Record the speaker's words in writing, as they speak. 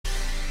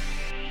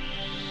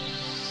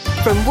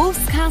From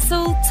Wolf's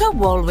Castle to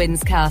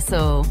Walwyn's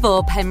Castle.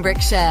 For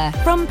Pembrokeshire.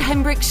 From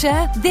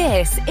Pembrokeshire,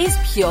 this is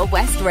Pure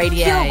West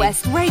Radio. Pure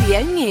West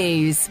Radio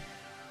News.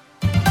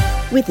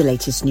 With the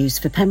latest news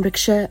for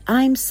Pembrokeshire,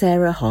 I'm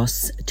Sarah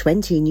Hoss.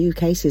 20 new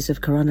cases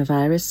of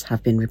coronavirus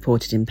have been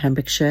reported in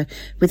Pembrokeshire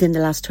within the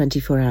last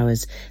 24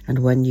 hours, and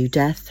one new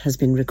death has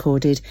been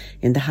recorded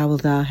in the Hywel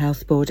Dda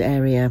Health Board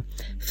area.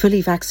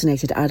 Fully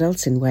vaccinated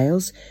adults in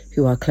Wales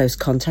who are close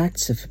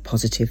contacts of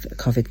positive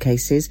COVID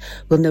cases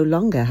will no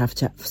longer have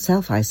to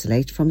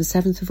self-isolate from the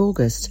 7th of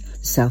August.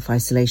 The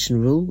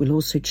self-isolation rule will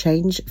also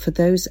change for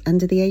those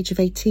under the age of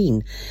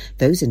 18.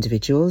 Those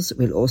individuals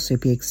will also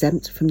be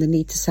exempt from the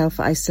need to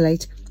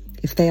self-isolate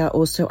if they are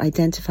also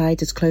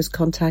identified as close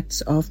contacts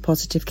of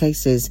positive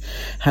cases.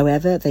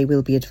 However, they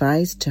will be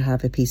advised to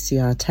have a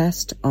PCR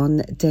test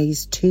on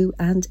days 2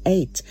 and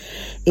 8.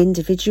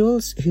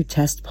 Individuals who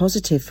test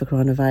positive for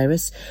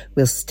coronavirus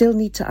will still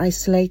need to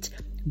isolate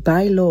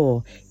by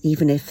law,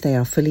 even if they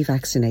are fully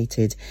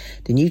vaccinated.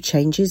 The new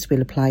changes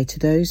will apply to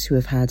those who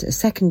have had a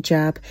second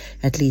jab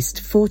at least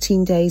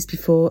 14 days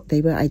before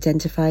they were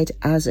identified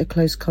as a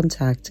close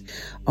contact.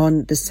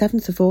 On the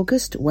 7th of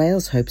August,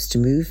 Wales hopes to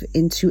move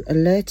into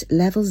alert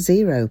level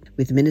 0,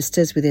 with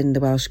ministers within the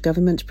Welsh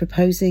Government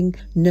proposing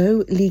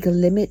no legal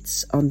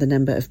limits on the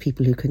number of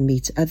people who can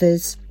meet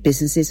others.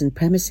 Businesses and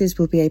premises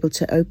will be able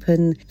to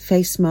open.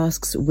 Face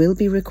masks will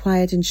be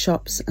required in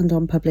shops and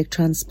on public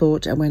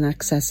transport and when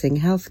accessing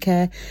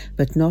healthcare,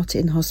 but not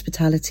in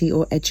hospitality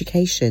or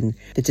education.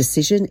 The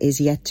decision is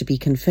yet to be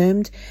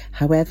confirmed,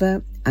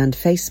 however, and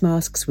face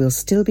masks will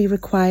still be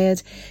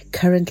required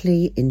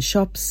currently in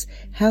shops,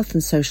 health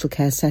and social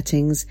care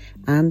settings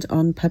and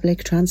on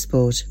public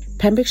transport.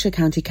 Pembrokeshire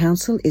County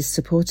Council is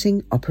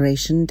supporting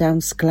Operation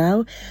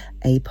Downsclough,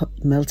 a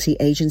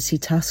multi-agency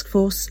task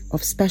force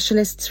of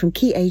specialists from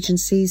key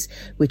agencies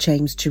which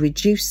aims to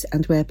reduce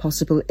and, where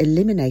possible,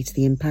 eliminate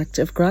the impact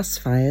of grass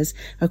fires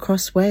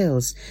across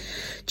Wales.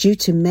 Due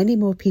to many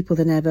more people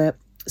than ever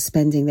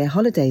spending their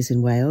holidays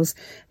in Wales,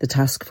 the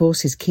task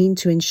force is keen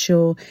to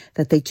ensure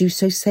that they do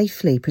so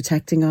safely,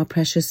 protecting our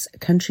precious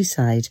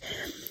countryside.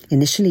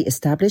 Initially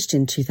established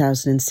in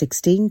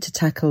 2016 to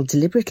tackle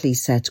deliberately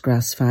set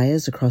grass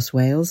fires across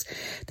Wales,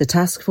 the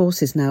task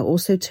force is now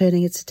also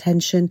turning its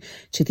attention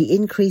to the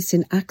increase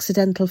in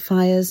accidental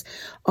fires,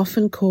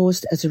 often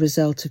caused as a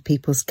result of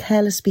people's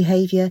careless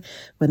behaviour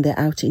when they're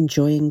out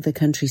enjoying the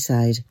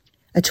countryside.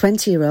 A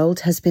 20-year-old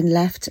has been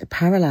left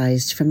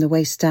paralysed from the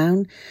waist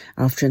down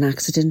after an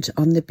accident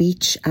on the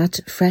beach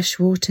at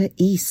Freshwater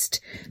East.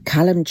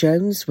 Callum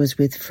Jones was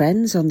with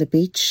friends on the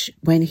beach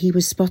when he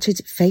was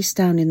spotted face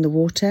down in the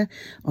water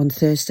on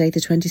Thursday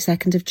the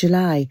 22nd of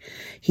July.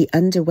 He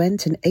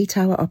underwent an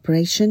 8-hour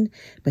operation,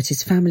 but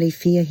his family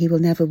fear he will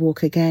never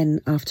walk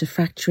again after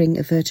fracturing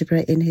a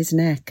vertebra in his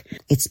neck.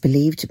 It's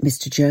believed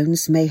Mr.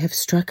 Jones may have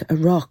struck a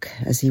rock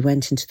as he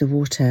went into the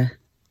water.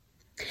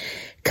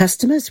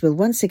 Customers will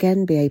once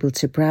again be able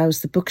to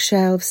browse the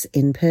bookshelves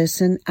in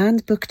person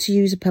and book to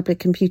use a public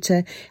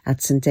computer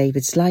at St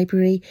David's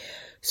Library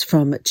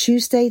from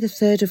Tuesday the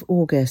 3rd of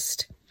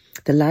August.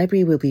 The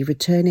library will be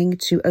returning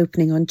to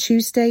opening on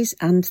Tuesdays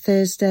and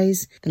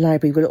Thursdays. The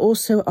library will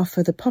also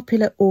offer the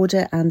popular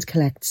order and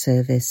collect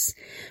service.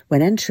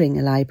 When entering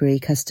a library,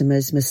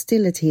 customers must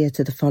still adhere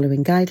to the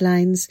following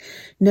guidelines.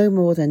 No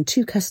more than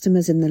 2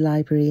 customers in the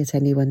library at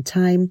any one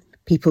time.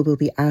 People will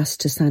be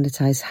asked to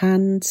sanitise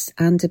hands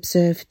and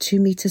observe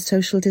 2-metre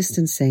social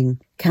distancing.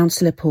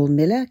 Councillor Paul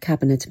Miller,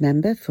 Cabinet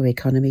Member for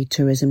Economy,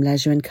 Tourism,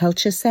 Leisure and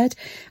Culture, said,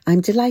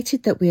 "I'm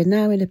delighted that we are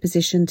now in a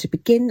position to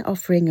begin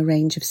offering a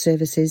range of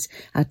services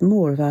at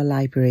more of our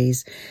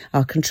libraries.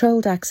 Our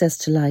controlled access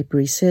to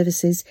library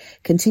services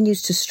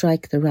continues to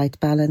strike the right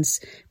balance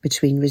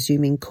between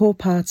resuming core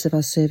parts of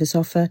our service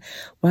offer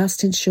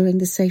whilst ensuring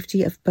the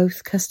safety of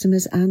both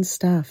customers and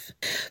staff."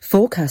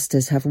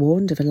 Forecasters have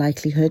warned of a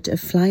likelihood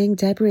of flying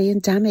debris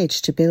and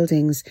damage to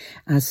buildings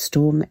as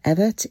Storm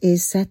Evert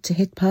is set to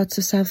hit parts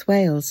of South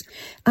Wales.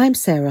 I'm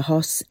Sarah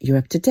Hoss. You're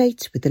up to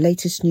date with the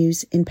latest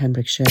news in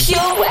Pembrokeshire.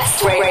 Pure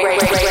West Radio.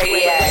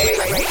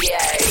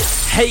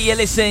 Hey, you're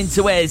listening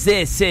to Wes.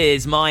 This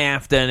is my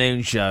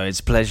afternoon show. It's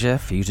a pleasure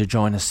for you to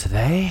join us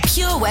today.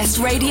 Pure West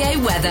Radio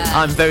weather.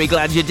 I'm very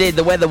glad you did.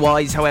 The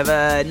weather-wise,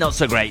 however, not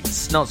so great.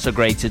 Not so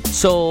great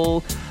at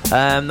all.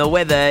 The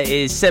weather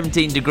is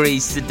 17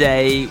 degrees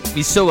today.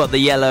 We've still got the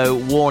yellow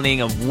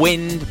warning of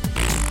wind.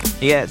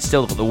 Yeah, it's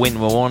still got the wind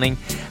warning.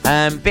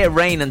 Bit of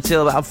rain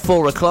until about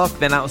 4 o'clock,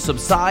 then that'll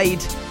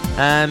subside.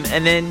 And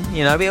then,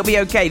 it'll be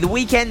okay. The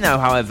weekend, though,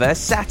 however,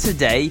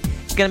 Saturday,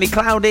 it's going to be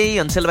cloudy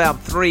until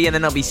about 3, and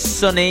then it'll be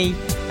sunny.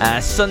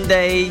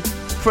 Sunday,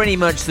 pretty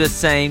much the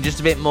same, just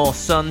a bit more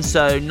sun.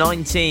 So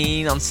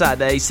 19 on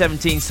Saturday,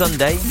 17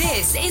 Sunday.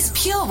 This is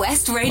Pure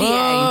West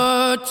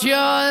Radio. Put your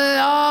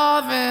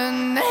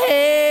loving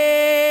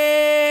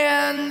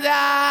hand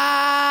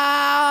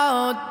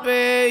out,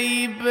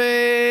 baby,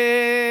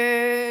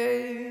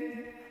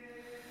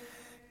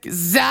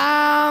 'cause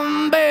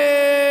I'm begging.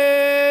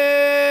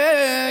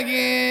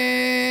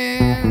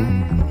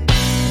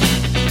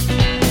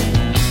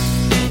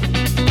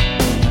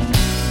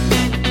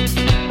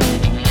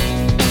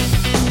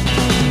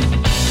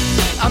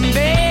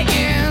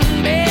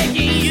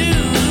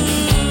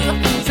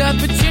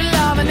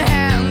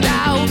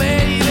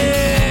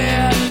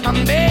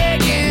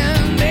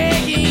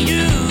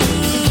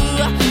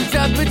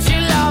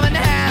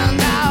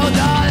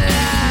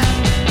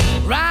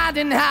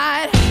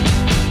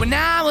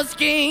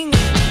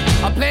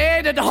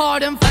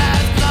 hard and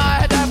fast, 'cause I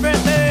had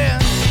everything.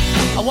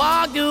 I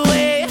walked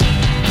away,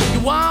 you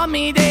want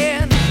me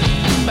then,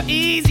 but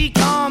easy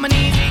come and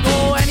easy go,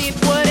 and it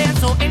wouldn't.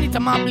 So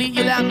anytime I bleed,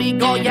 you let me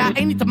go. Yeah,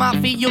 anytime I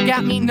feel, you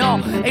got me, no.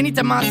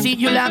 Anytime I see,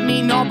 you let me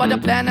know. But the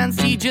plan and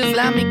see, just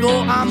let me go.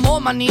 I'm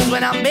on my knees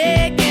when I'm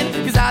begging,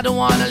 'cause I don't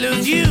wanna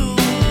lose you.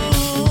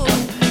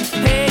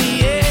 Hey,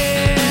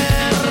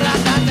 yeah,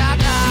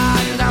 ra-da-da-da,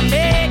 'cause I'm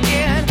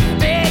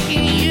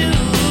begging you.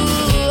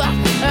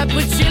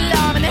 Put your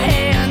love in the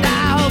hand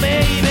now,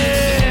 baby.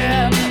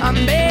 I'm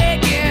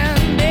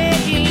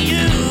begging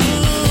you.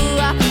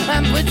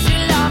 Put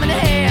your love in the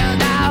hand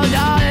now,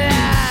 darling.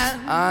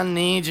 I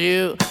need you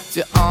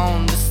to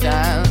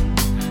understand.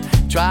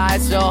 Try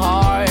so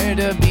hard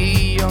to be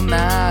your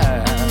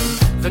man,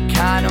 the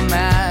kind of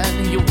man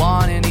you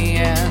want in the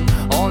end.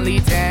 Only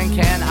then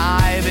can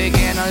I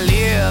begin to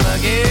live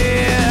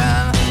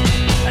again.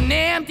 An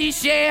empty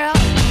shell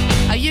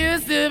I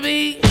used to be.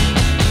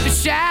 The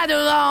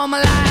shadow all my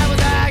life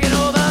was hanging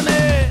over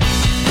me.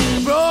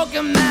 A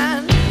broken man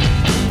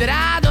that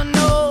I don't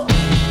know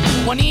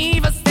won't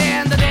even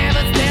stand, that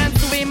never stands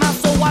to be my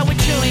soul. Why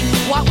we're chilling,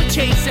 why we're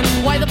chasing,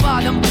 why the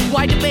bottom,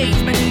 why the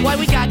basement, why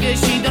we got good,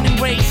 she don't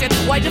embrace it,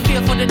 why the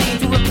feel for the need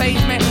to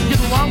replace me.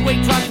 You're the wrong way,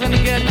 trying to be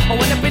good. I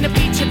went up in a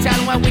feature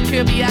town where we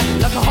could be at,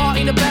 like a heart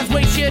in the best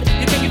way, shit.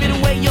 You can give it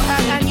away, you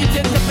have, and you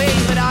take the bait.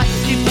 But I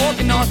keep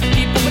walking on,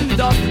 keep opening the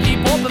door, keep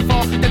open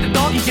for, that the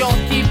door is yours,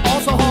 keep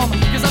also home.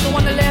 'Cause I'm the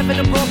one that live in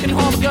a broken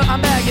home, girl,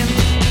 I'm begging.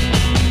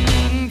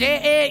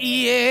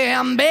 Yeah,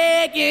 I'm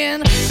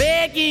begging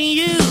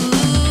you.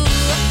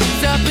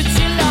 So put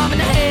your love in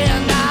the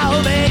hand now,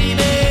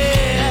 baby.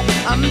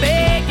 I'm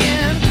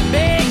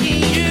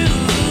begging you.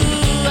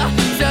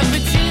 So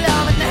put your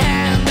love in the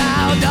hand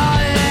now,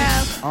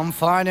 darling. I'm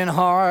finding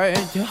hard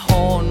to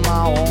hold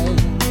my own.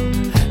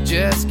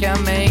 Just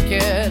can't make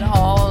it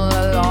all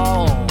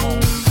alone.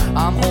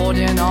 I'm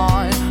holding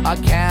on, I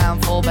can't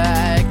fall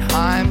back.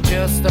 I'm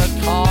just a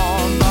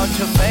call, but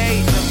your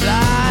face is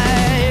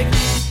black.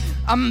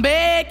 I'm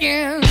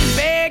begging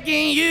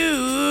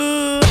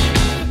you.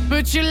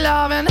 Put your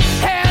loving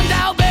hand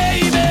out,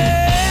 baby.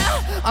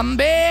 I'm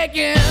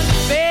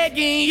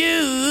begging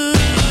you.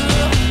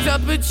 So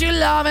put your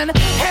loving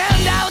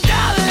hand out,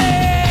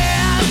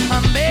 darling.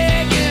 I'm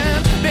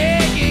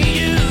begging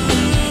you.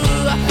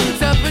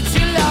 So put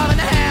your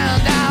loving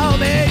hand out,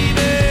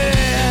 baby.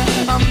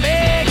 I'm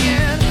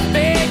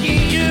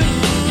begging you.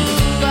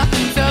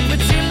 So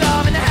put your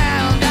loving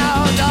hand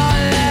out,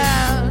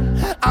 darling.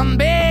 I'm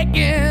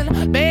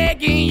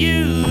begging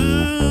you.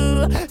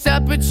 So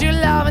put your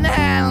loving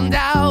hand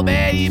out,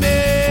 baby.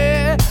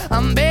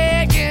 I'm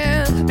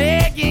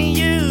begging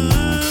you.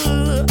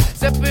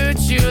 So put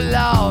your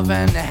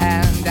loving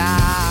hand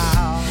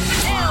out.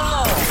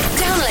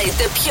 Download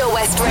the Pure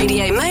West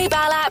Radio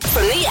mobile app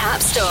from the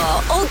App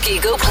Store or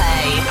Google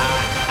Play.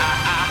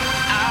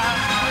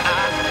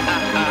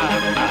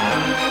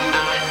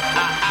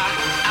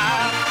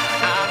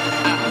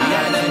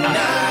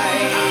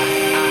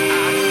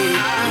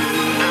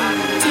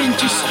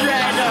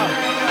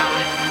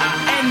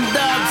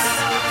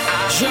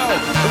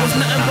 It was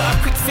nothing but a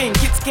quick thing,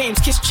 kids games,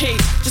 kiss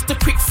chase, just a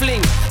quick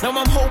fling. Now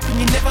I'm hoping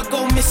you never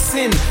go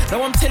missing.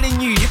 Now I'm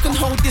telling you, you can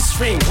hold this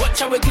ring, watch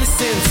how it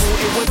glistens.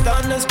 Thought it was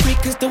done as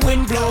quick as the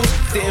wind blows.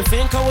 Didn't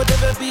think I would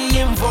ever be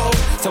involved,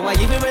 so I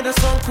even made a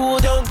song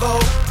called Don't Go.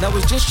 Now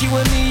it's just you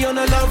and me on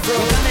a love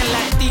road. We done it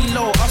like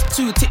D-Lo, us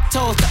two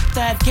tiptoes, that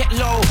dive, get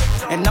low.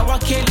 And now I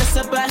care less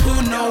about who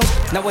knows.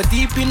 Now we're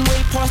deep in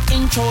way past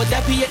intro,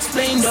 that be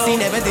explained though. See,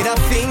 never did I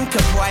think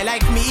a boy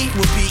like me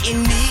would be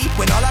in need,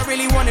 when all I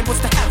really wanted was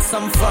to have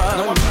some fun.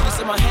 Now I'm putting this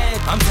in my head,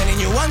 I'm telling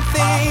you one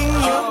thing,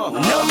 you're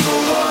number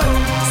one.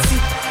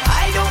 See,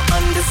 I don't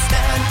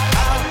understand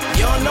how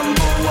you're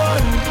number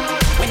one,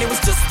 when it was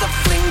just a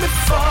fling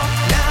before.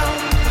 Now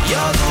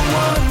you're the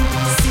one.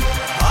 See,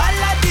 all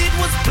I did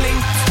was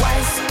blink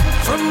twice,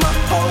 from my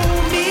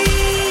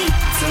homie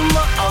to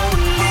my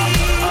only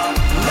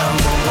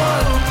number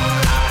one.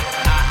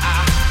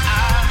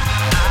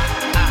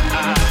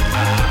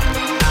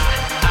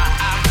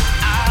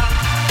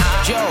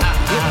 Joe,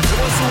 it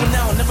was all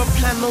now, never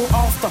plan no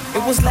after.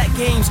 It was like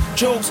games,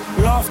 jokes,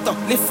 laughter.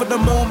 Live for the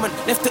moment,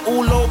 left it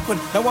all open.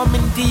 Now I'm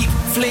in deep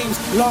flames,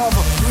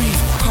 lava,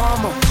 breathe,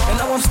 karma. And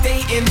now I'm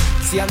staying.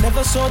 See, I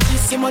never saw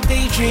this in my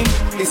daydream.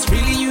 It's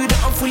really you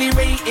that I'm fully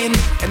rating.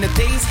 And the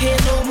days here,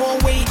 no more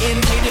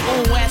waiting. Played it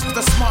all wise, cause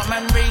the smart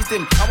man raised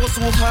him. I was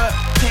all hurt,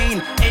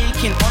 pain,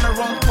 aching. On the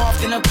wrong path,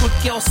 then a good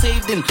girl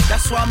saved him.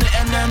 That's why I'm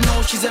letting her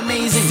know she's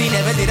amazing. See,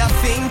 never did I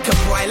think a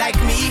boy like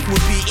me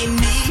would be in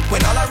need,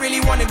 when all I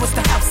really wanted was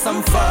to have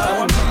some fun.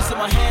 Now I'm putting this in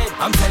my head,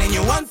 I'm telling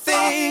you one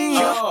thing,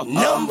 you're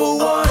number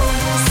one.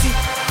 See,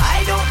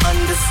 I don't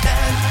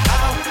understand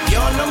how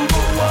you're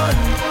number one,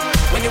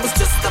 when it was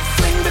just a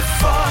fling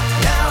before.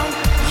 Now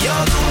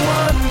you're the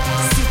one.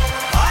 See,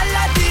 all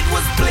I did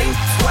was blink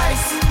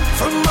twice,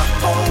 from my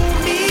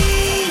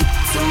homie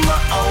to my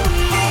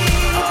only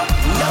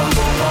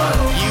number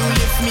one. You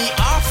lift me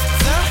off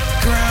the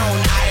ground,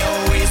 I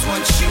always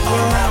want you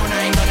around. I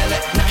ain't gonna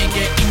let nothing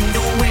get in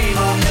the way,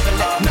 we'll never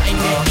let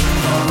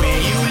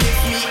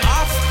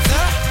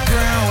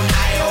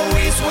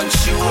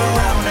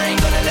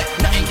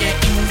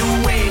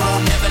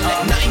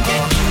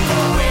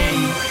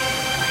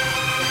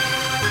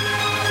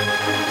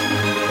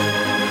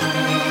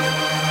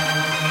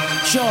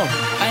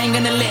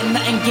ain't gonna let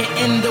nothing get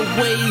in the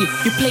way.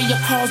 You play your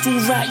cards all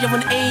right, you're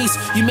an ace.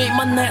 You make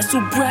my nights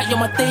so bright, you're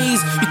my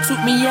days. You took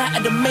me out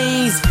of the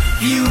maze.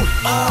 You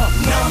are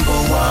number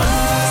one.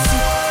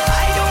 See,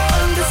 I don't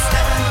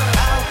understand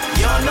how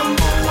you're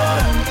number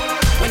one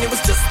when it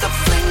was just a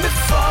fling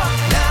before.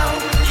 Now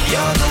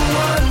you're the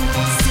one.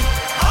 See,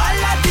 all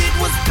I did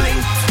was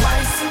blink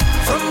twice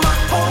from my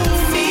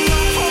homie.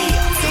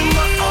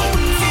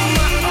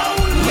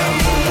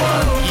 Number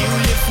one, you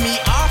lift me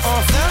off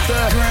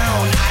the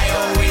ground. I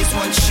always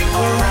want you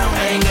around.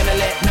 I ain't gonna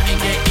let nothing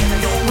get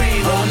in the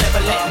way. Won't never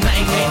let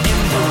nothing get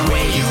in the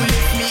way. You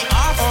lift me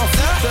off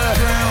the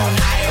ground.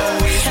 I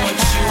always want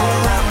you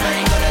around. I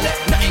ain't gonna let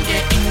nothing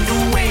get in the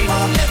way.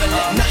 Won't never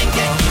let nothing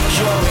get in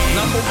the way.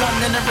 Number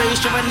one in the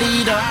race, you're a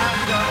leader.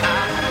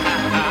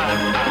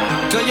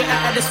 Girl, you're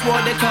out of this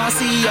world, they can't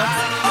see ya.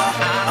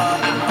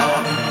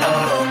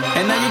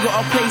 And now you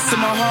got a place in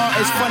my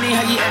heart. It's funny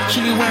how you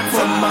actually went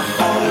from my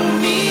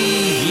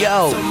homie.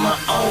 Yo. To my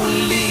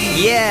only.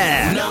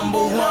 Yeah. Number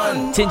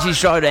one. Tinchy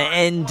Strider,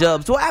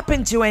 N-Dubs. What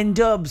happened to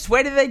N-Dubs?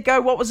 Where did they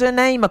go? What was her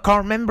name? I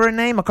can't remember her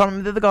name. I can't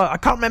remember the guy. I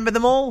can't remember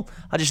them all.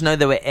 I just know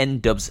they were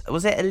N-Dubs.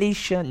 Was it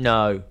Alicia?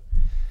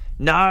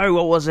 No,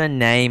 what was her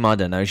name? I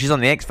don't know. She's on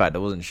the X Factor,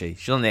 wasn't she?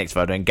 She's on the X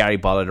Factor, and Gary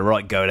Barlow the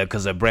right go there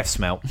because her breath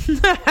smelt.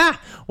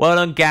 Well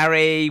done,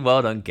 Gary.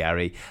 Well done,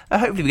 Gary.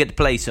 Hopefully we get to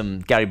play some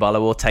Gary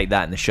Barlow. We'll take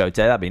that in the show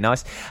today. That'd be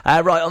nice.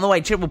 Right, on the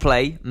way, triple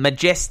play.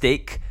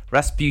 Majestic,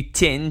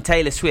 Rasputin,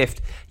 Taylor Swift.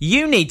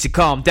 You need to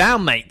calm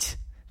down, mate.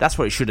 That's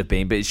what it should have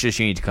been, but it's just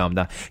you need to calm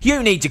down.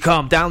 You need to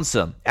calm down,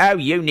 son. Oh,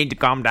 you need to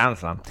calm down,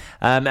 son.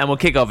 And we'll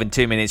kick off in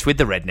 2 minutes with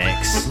the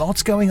Rednecks.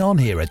 Lots going on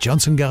here at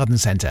Johnson Garden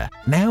Centre.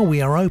 Now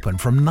we are open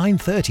from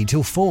 9:30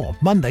 till 4,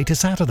 Monday to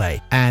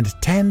Saturday, and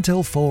 10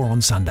 till 4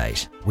 on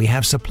Sundays. We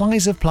have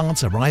supplies of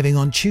plants arriving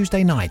on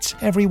Tuesday nights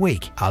every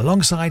week,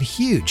 alongside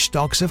huge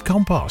stocks of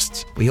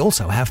composts. We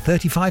also have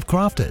 35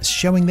 crafters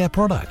showing their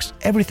products,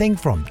 everything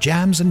from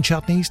jams and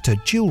chutneys to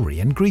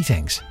jewellery and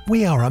greetings.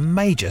 We are a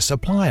major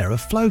supplier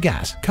of flow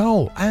gas,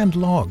 coal and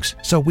logs,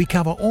 so we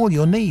cover all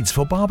your needs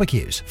for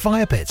barbecues,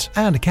 fire pits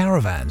and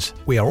caravans.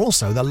 We are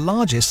also the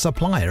largest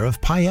supplier of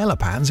paella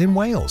pans in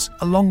Wales,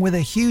 along with a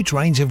huge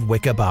range of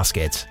wicker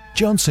baskets.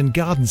 Johnson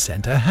Garden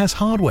Centre has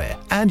hardware,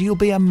 and you'll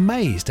be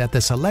amazed at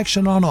the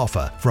selection on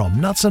offer,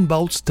 from nuts and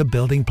bolts to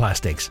building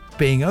plastics.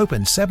 Being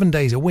open 7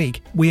 days a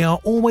week, we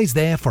are always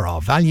there for our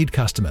valued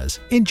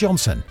customers in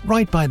Johnson,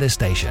 right by the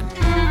station.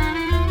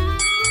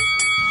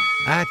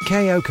 At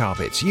KO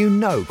Carpets, you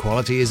know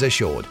quality is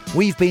assured.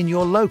 We've been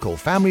your local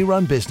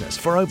family-run business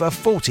for over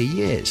 40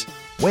 years.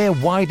 We're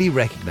widely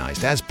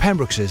recognised as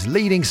Pembrokeshire's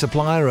leading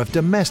supplier of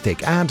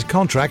domestic and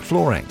contract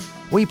flooring.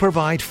 We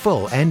provide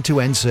full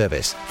end-to-end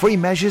service, free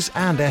measures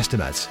and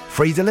estimates,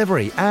 free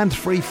delivery and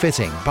free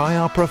fitting by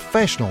our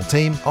professional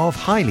team of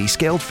highly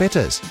skilled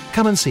fitters.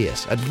 Come and see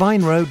us at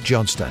Vine Road,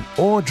 Johnston,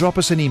 or drop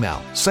us an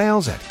email,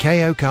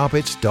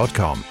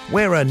 sales@kocarpets.com.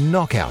 We're a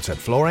knockout at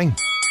flooring.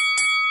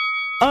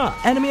 Ah,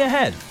 enemy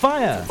ahead.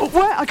 Fire. Oh,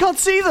 where? I can't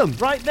see them.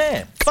 Right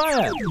there.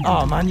 Fire.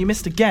 Oh, man, you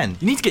missed again.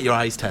 You need to get your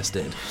eyes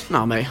tested.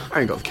 Nah, mate, I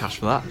ain't got the cash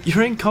for that.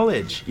 You're in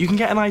college. You can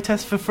get an eye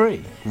test for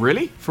free.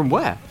 Really? From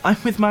where? I'm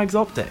with Mags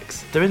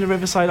Optics. They're in the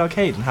Riverside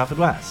Arcade in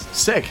Haverfordwest.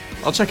 Sick.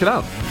 I'll check it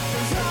out.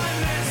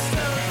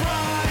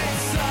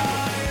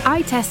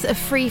 Eye tests are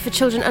free for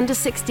children under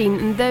 16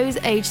 and those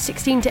aged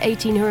 16 to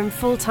 18 who are in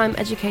full-time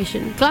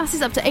education.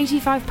 Glasses up to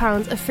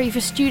 £85 are free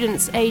for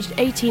students aged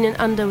 18 and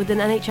under with an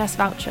NHS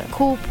voucher.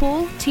 Call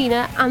Paul,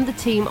 Tina and the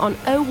team on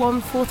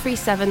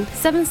 01437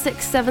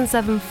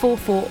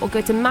 767744 or go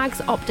to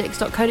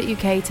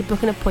magsoptics.co.uk to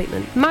book an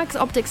appointment. Mags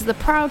Optics are the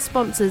proud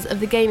sponsors of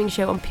the gaming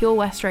show on Pure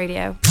West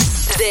Radio.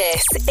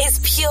 This is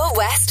Pure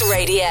West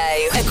Radio.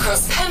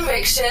 Across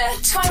Pembrokeshire,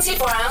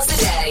 24 hours a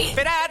day. If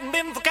it hadn't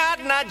been for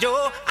Cotton Eye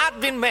Joe, I'd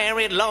been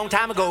married a long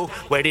time ago.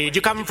 Where did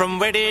you come from?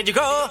 Where did you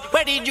go?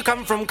 Where did you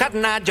come from,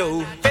 Cotton Eye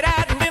Joe? If it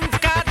hadn't been for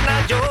Cotton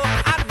Eye Joe,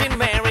 I'd been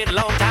married a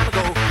long time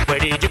ago. Where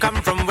did you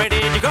come from? Where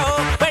did you go?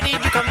 Where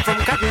did you come from,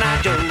 Cotton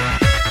Eye Joe?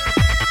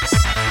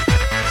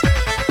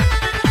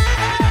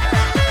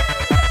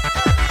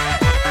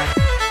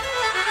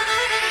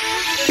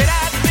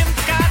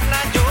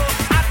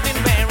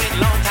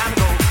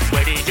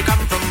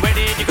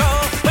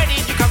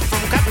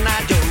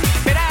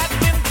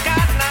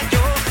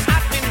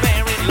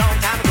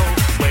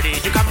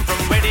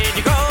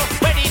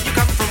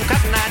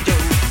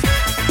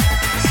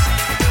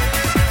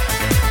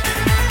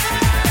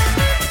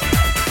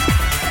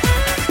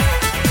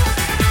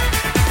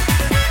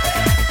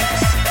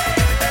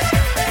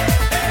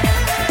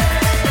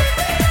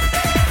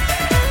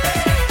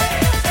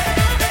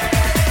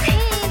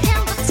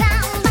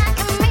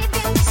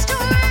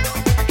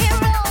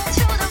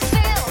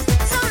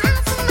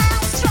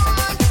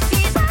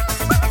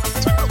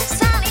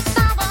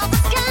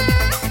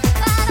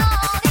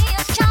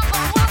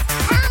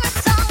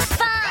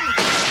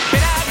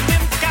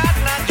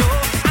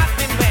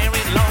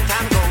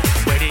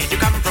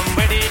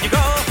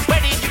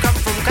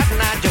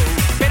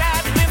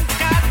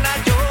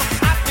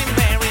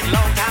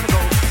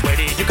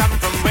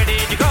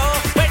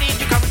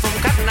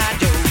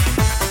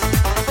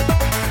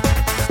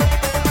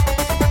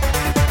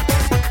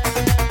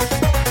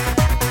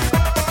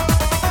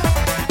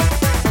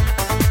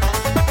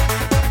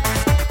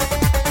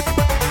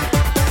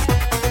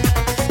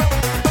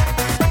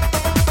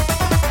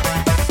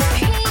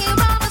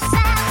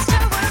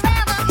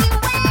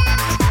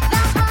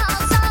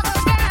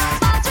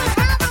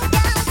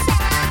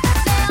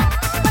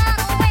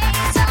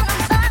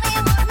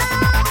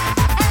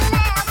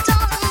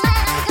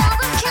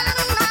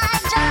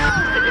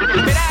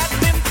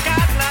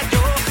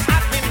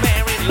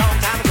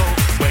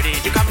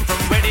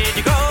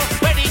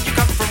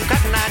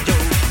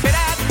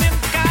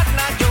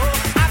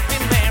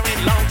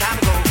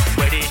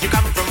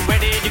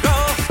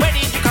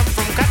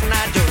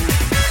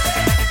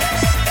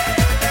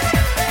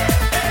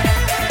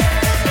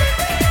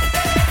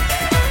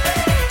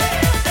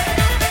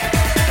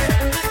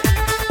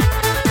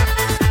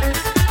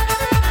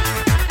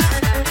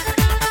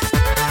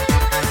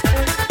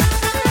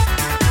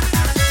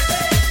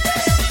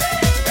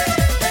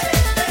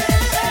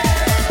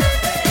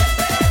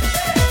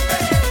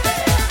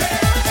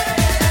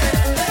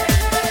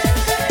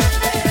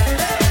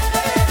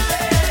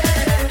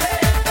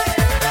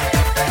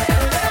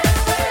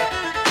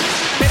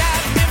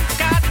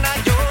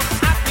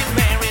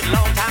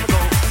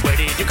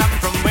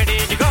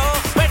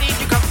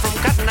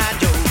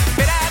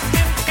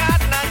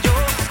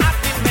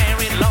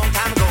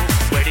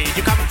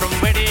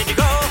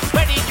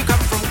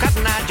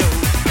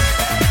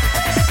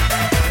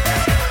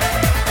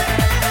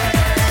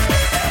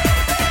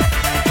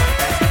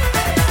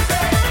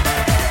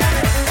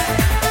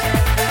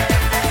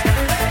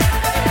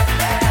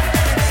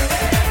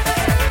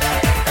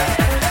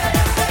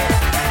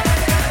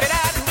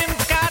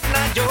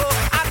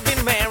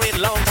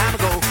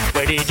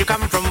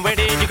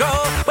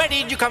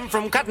 you come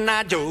from, Cotton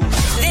Eye Joe?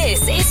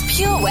 This is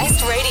Pure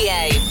West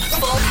Radio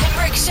for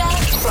Pembrokeshire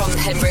from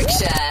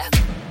Pembrokeshire.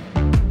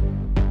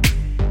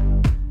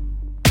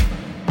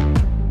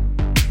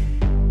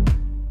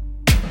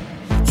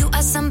 You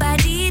are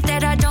somebody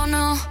that I don't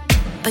know,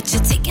 but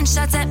you're taking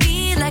shots at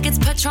me like it's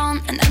Patron,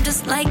 and I'm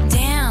just like,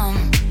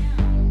 damn.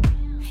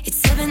 It's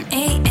 7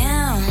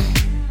 a.m.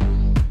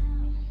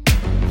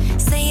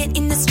 Say it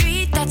in the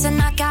street, that's a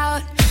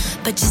knockout.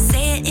 But you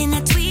say it in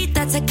a tweet,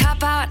 that's a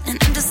cop-out.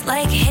 And I'm just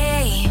like,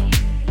 hey,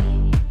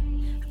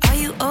 are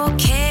you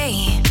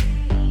okay?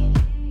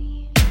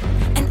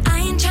 And I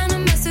ain't trying to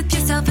mess with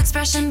your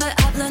self-expression, but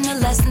I've learned a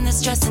lesson that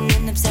stressing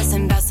and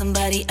obsessing about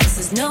somebody else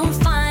is no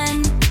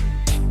fun.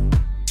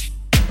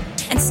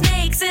 And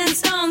snakes and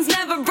stones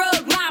never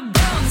broke my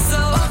bones,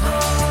 so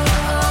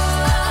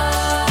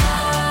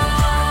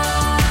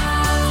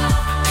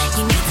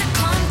you need to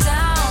calm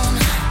down.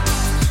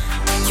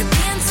 You're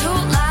being too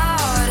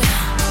loud.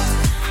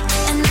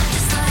 And I'm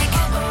just like,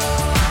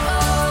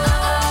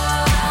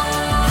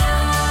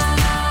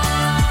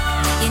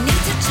 you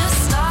need to just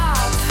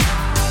stop.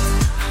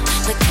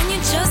 Like, can you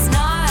just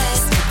not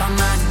step on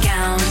my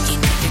gown? You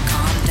need to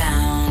calm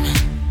down.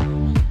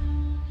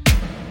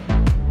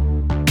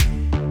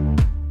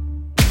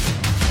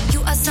 You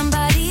are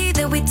somebody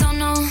that we don't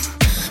know,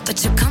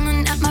 but you're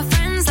coming at my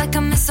friends like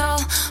a missile.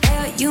 Why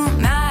are you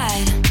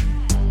mad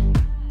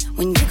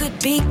when you could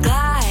be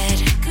glad?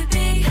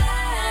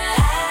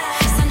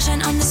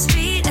 Sunshine on the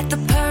street at the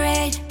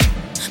parade,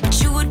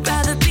 but you would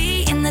rather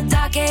be in the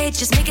dark age,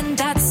 just making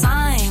that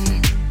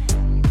sign.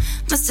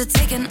 Must have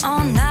taken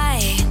all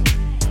night.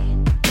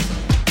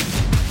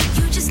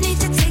 You just need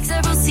to take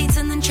several seats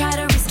and then try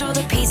to restore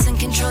the peace and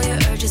control your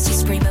urges to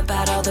scream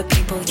about all the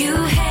people you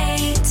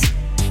hate.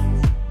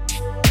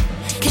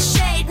 'Cause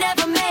shade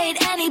never made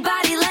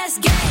anybody less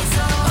gay,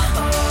 so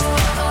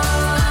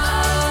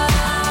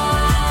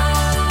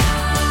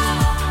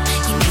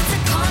you need to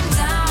calm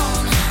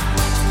down.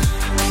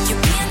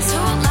 You're being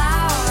too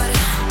loud.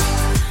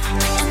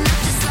 And I'm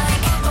just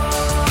like,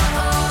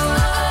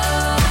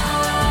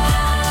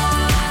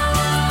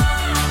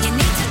 you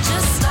need to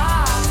just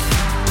stop.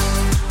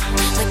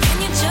 Like, can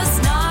you just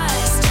not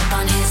step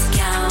on his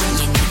gown?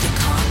 You need to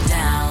calm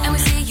down. And we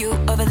see you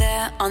over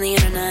there on the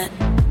internet,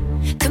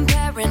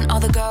 comparing all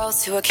the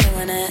girls who are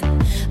killing it.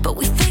 But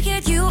we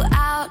figured you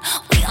out.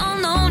 We all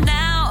know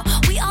now.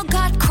 We all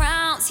got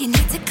crowns. You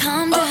need to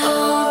calm down.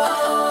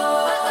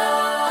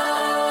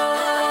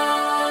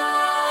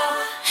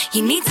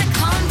 You need to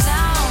calm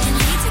down. You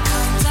need to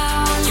calm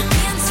down. You're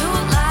being too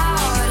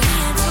loud.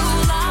 Being too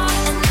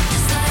loud. And I'm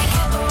just like,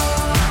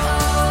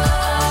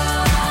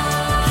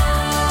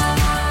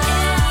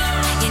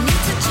 yeah. You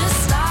need to just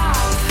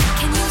stop.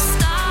 Can you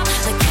stop?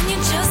 Like, can you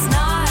just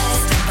not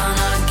step on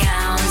our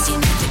gowns? You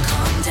need to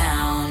calm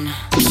down.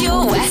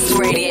 Pure West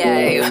Radio.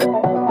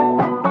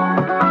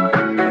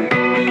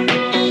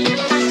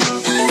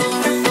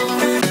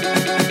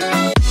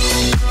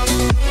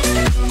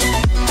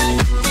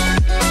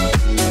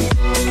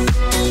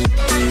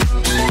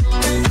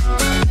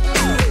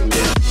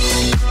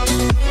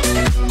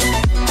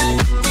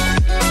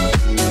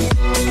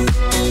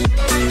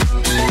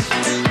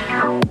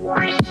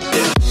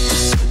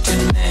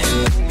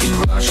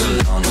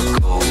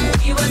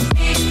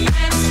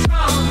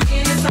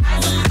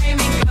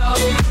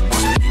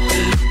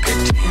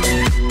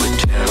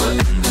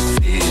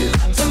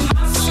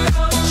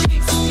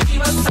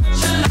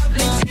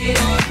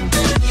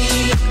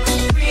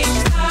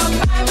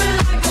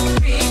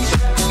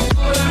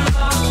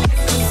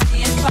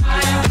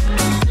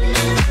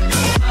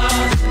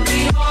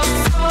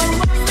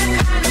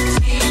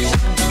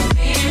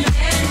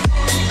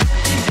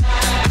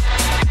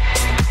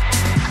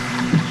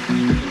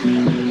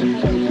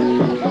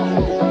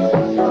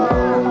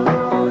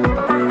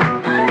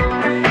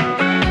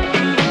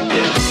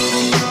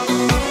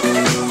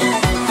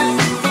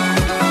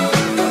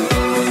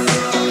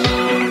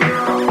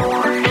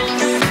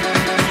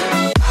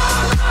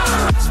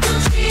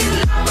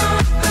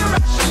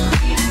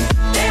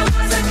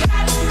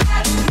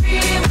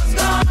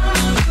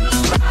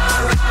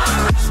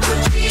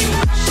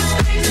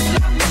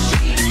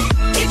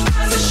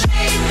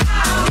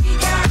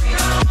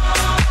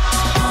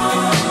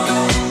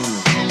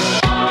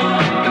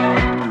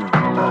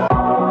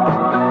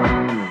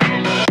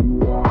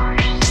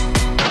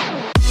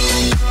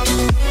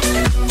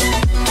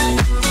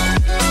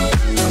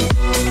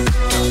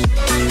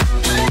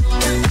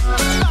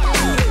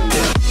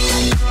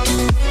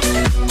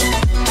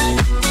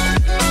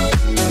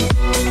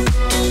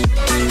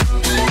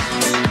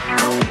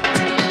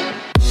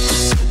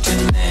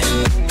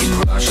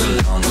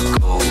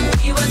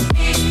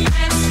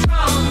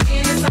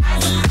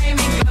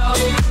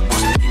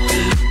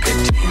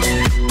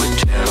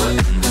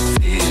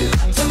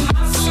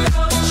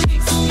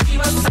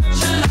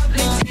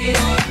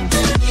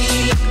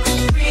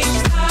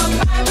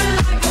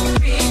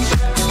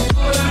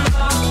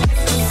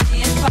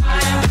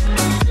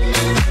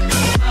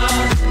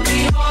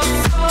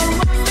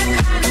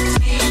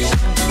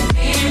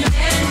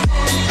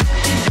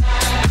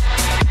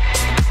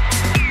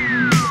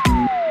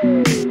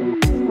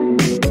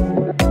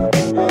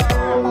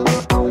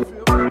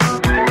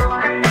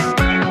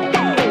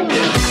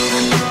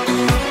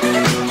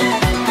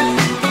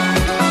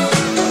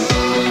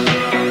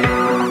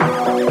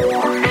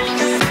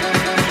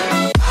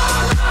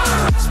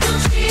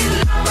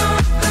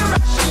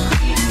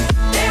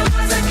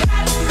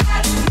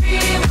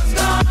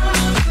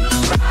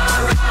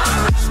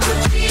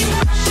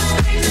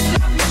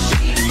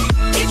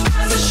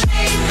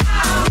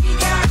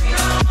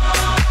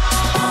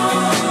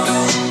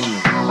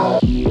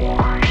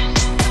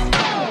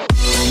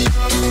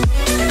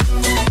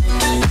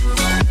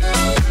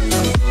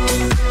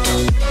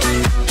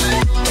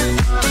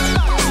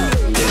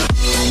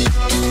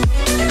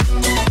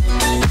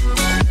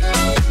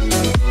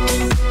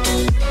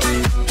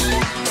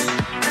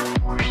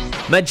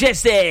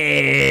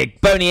 Majestic!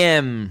 Boney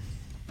M.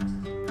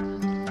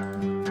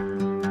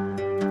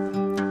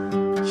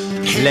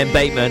 Len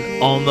Bateman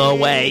on the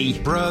way.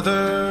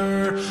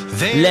 Brother,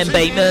 Len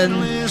Bateman.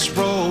 This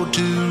road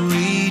to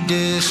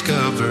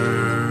rediscover.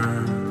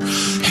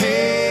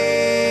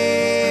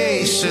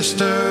 Hey,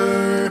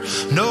 sister,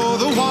 know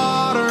the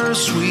water's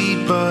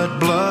sweet, but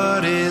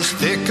blood is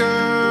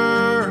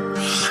thicker.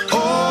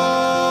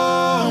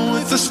 Oh,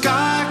 if the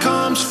sky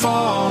comes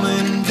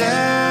falling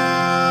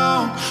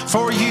down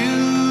for you,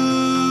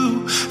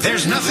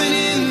 there's nothing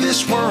in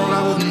this world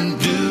I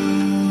wouldn't do.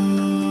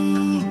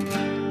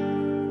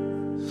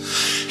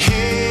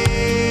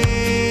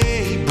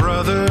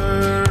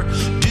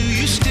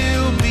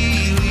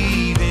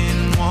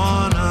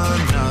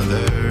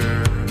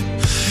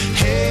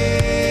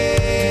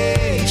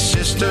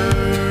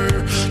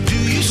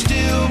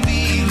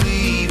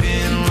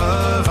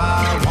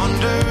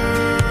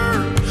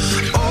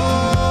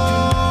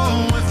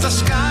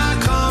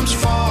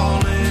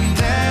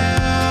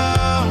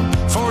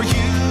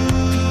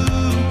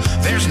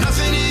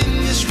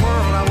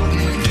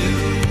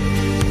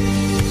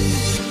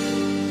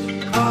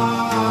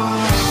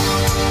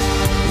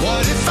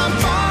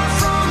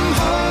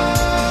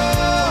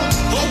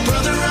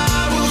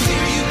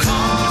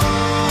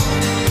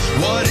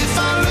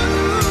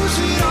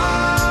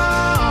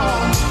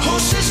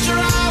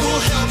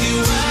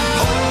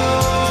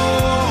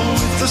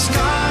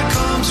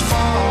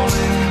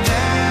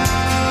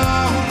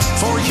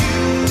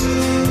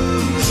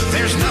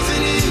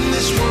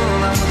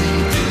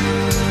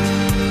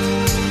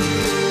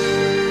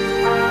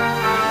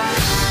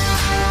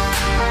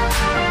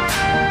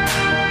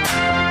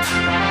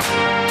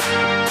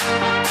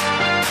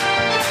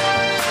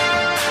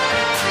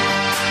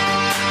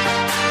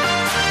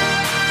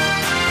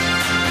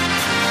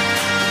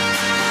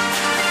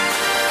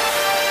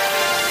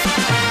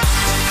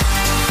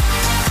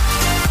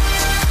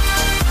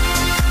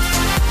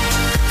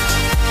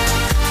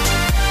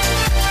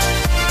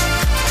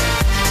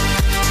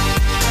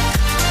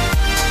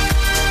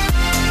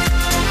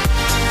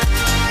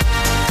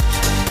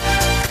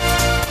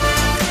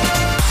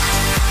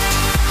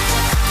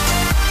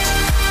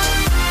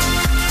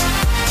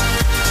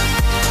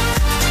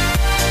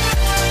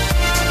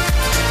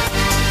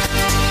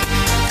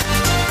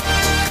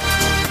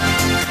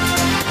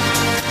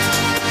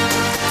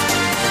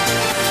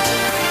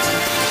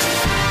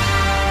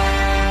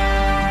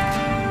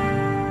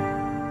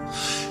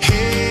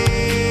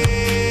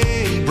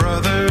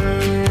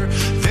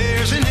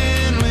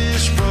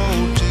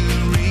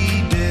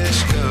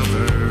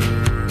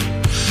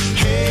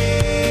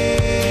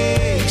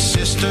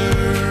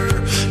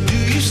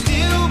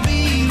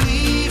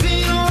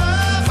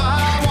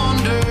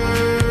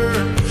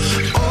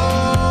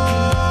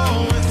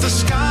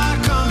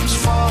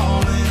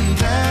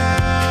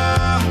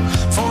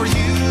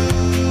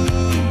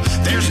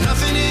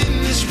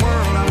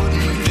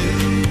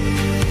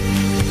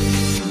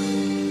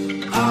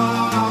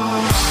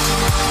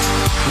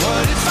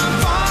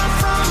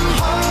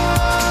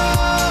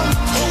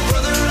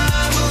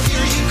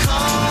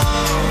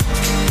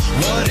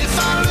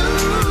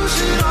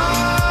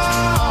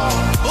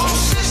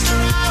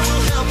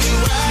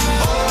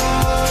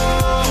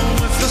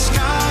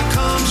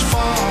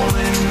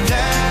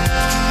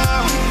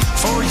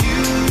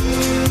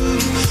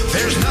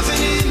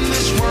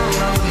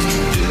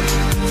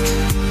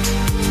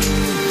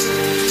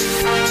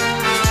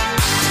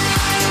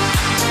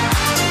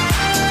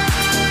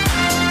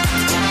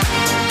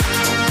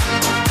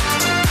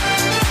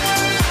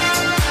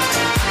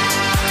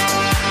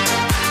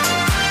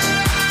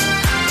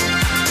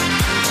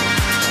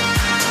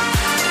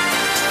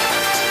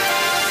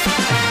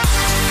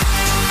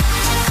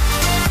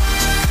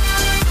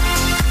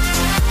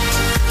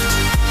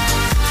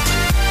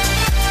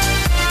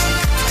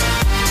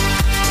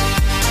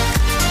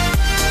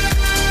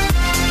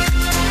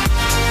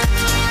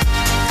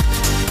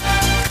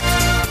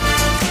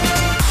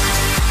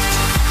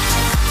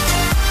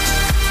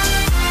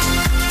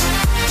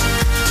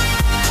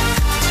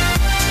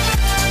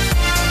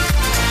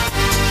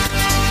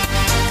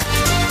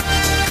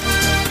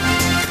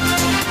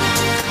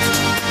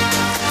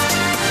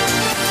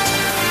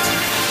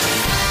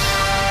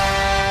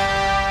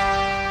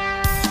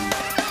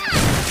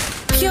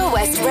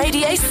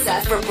 Radio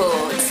Surf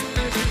Report.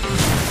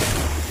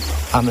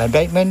 I'm Len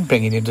Bateman,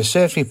 bringing you the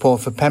surf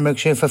report for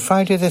Pembrokeshire for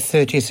Friday the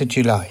 30th of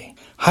July.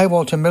 High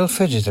water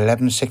Milford is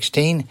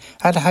 11.16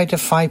 at a height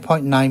of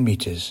 5.9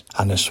 metres,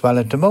 and the swell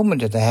at the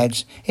moment at the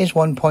heads is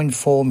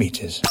 1.4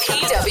 metres.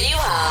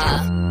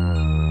 PWR.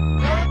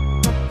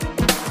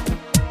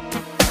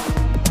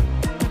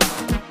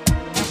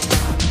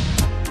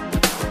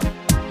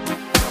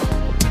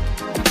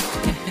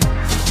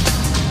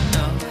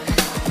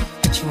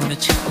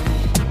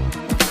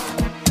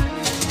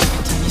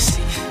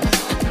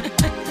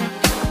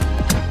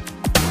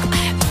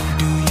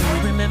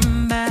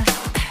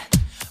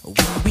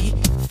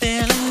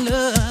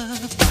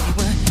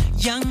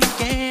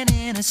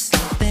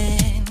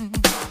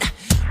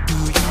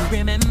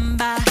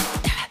 Remember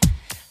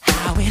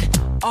how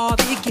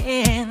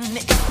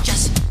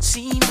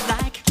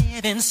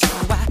and so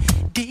I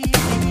did it.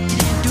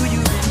 Do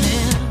you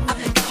remember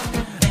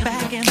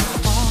back in the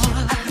fall?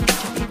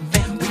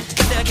 Then we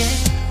did again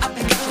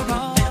after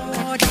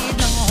all day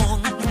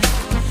long.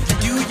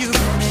 Do you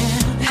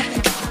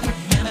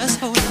remember us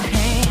holding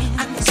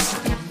hands?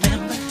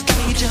 Remember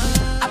each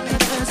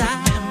other's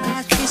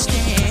eyes we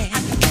stared.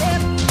 Do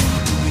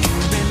you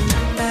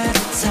remember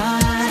the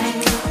time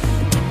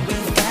we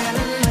fell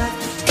in love?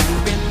 Do you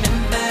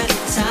remember the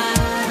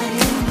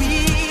time we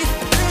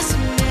first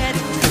met,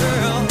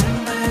 girl?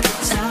 Remember the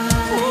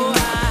time, oh,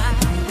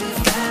 we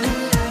fell in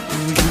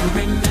love. Do you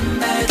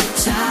remember the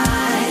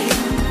time?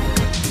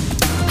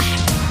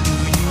 Do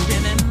you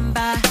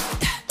remember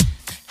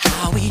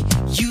how we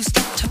used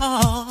to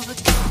talk?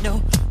 You know,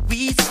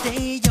 we'd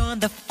stay on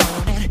the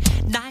phone at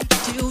night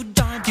till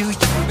dawn. Do you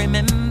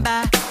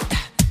remember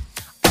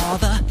all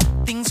the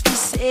things we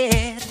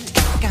said?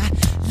 Like I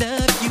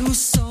love you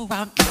so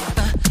I'll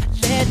never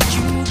let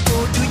you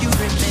go. Do you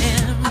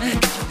remember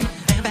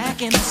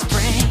back in the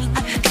spring?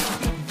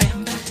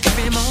 Remember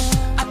every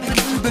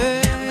morning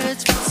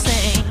birds would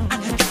sing.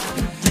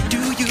 Do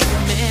you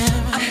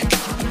remember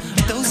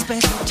those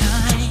special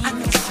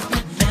times?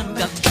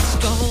 The thoughts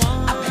go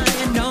on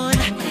and on in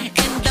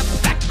the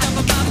back of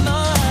my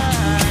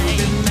mind.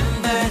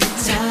 Remember the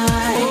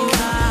time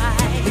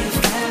we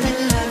fell in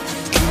love.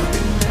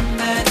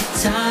 Remember the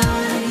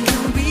time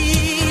we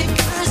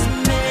first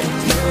met,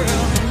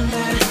 girl.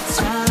 Remember the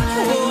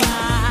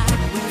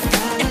time we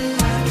fell in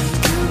love.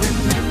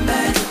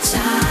 Remember the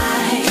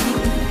time.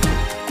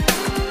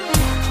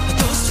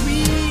 Those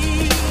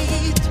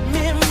sweet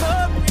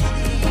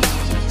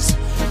memories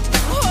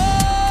will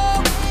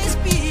always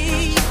be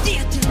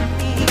dear to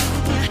me.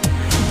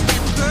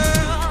 And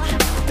girl,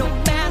 no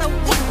matter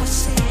what was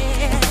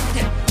said,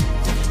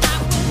 I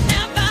will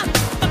never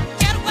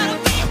forget what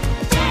we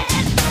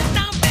did.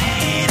 Now,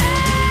 baby,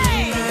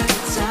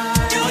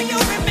 do you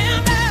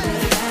remember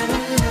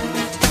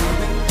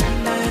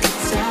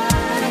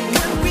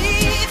when we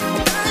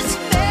first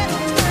met,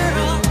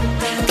 girl?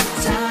 Remember the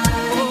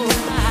time.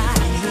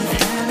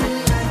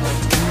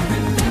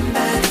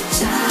 Remember the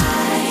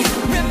time.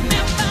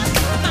 Remember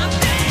my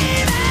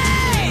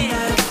baby.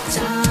 'Cause I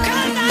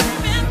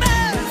remember.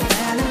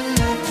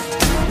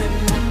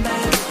 Remember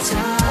the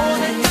time.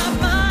 All in my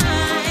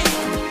mind,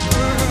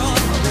 girl.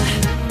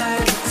 Remember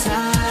the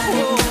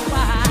time.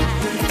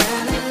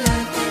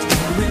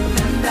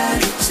 Remember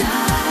the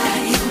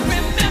time.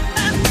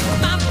 Remember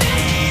my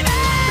baby.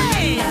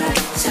 Remember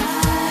the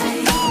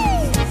time.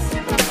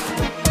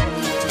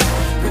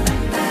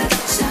 Remember the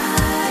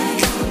time.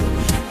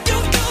 Do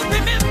you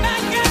remember,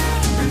 girl?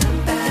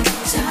 Remember the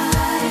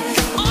time.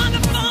 On the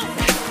phone,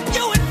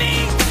 you and me.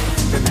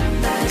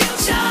 Remember the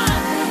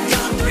time.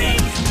 2, 3.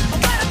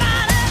 What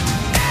about it,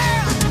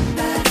 girl?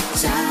 Remember the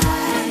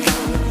time.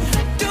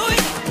 Do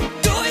it,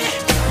 do it,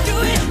 do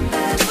it,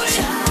 do it,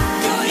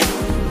 do it.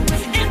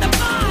 In the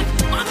park,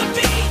 on the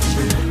beach,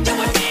 you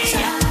and me,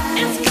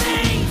 it's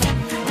clean.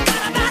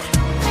 What about it?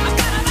 What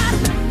about it?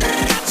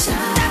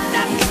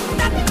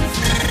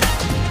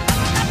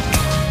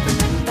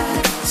 Remember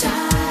the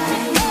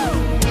time.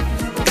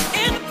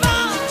 In the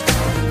park,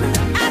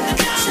 at the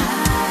door.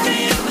 Do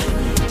you,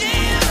 do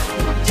you,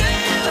 do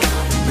you,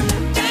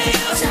 do you, do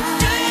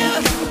you,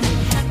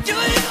 do you,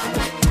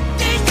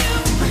 do you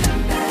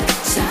remember the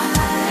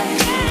time?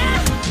 Yeah,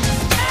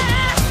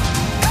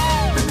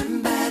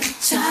 remember the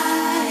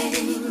time.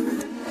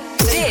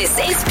 This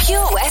is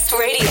Pure West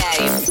Radio.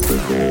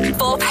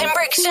 For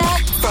Pembrokeshire,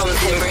 from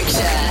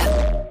Pembrokeshire.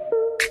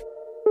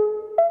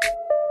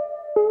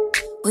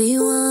 We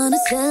wanna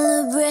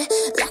celebrate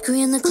like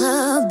we're in the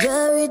club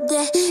every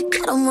day.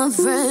 Got all my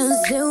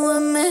friends here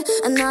with me,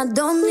 and I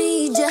don't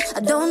need you, I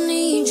don't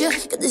need you.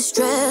 Get this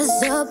stress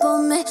up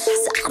on me,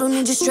 so I don't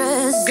need you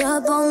stress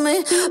up on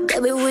me.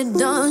 Baby, we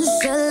done,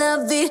 c'est la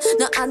vie.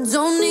 No, I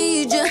don't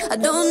need you, I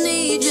don't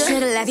need you.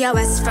 Should've left your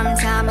ass from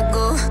time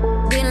ago.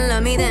 Didn't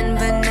love me then,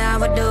 but now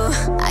I do.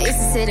 I used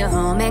to sit at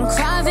home and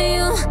cry for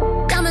you.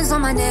 Diamonds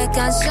on my neck,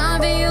 I shine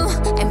for you.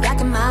 Ain't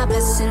blocking my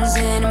blessings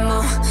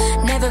anymore.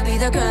 Never be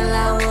the girl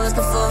I was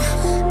before.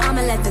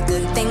 I'ma let the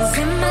good things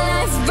in my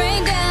life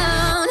break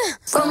down.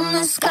 From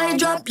the sky,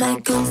 drop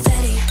like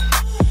confetti.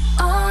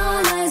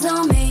 All eyes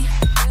on me,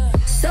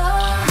 so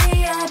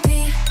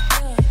VIP.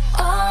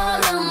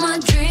 All of my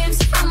dreams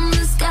from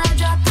the sky,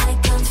 drop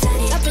like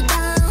confetti. Drop it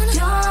down.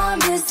 You're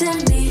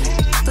missing me,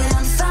 but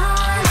I'm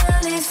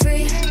finally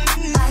free.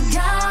 I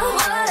got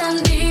what I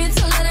need,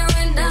 so let it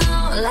rain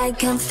down like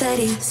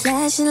confetti.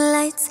 Flashing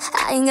lights, I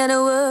ain't gotta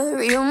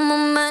worry on my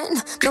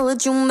mind. Know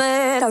what you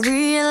made, I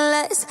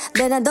realize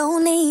that I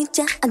don't need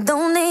ya, I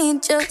don't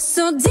need ya.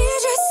 So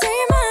DJ, say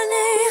my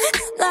name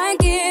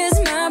like it's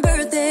my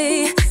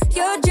birthday.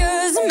 You're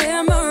just a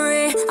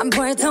memory, I'm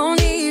poor, don't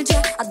need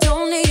ya, I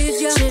don't need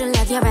ya. Should've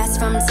left your ass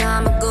from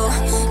time ago.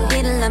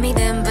 Didn't love me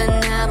then, but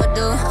now I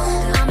do.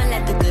 I'ma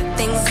let the good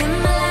things in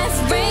my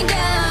life rain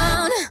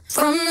down.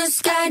 From the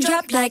sky,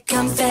 drop like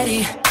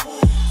confetti.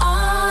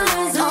 All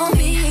eyes on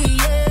me,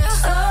 yeah,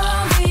 so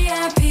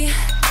VIP.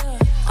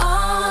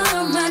 All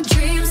of my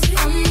dreams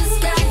from the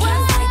sky,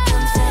 drop like confetti.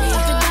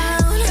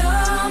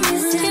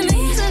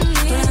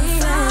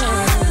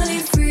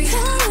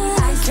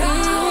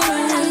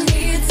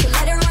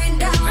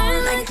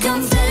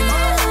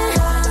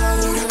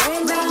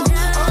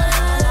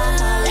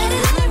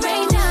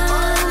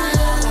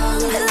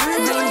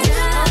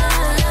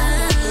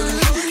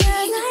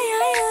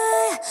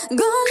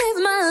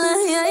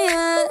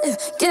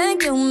 can't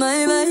kill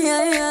my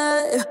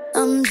vibe.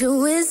 I'm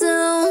doing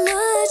so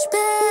much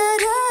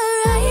better.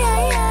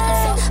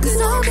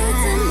 So good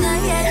tonight.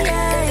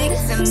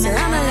 So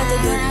I'ma let the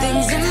good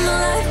things in my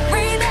life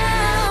rain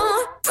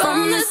down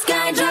from the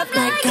sky, drop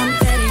like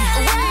confetti.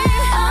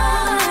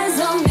 All eyes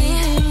on me,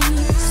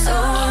 so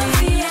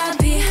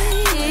VIP.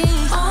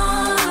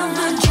 All of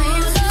my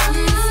dreams from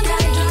the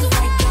sky, drop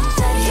like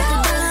confetti.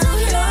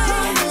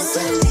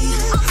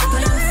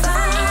 But I'm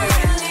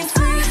finally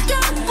free.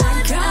 I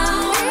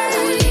can't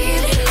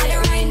believe it. Let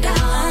it rain down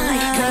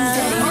like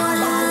confetti. Oh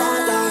la la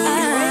la,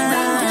 rain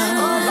down.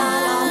 Oh la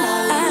la la,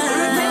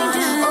 rain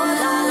down. Oh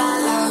la la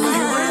la,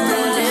 rain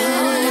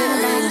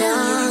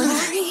down.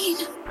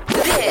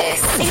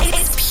 This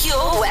is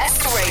Pure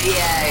West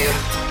Radio.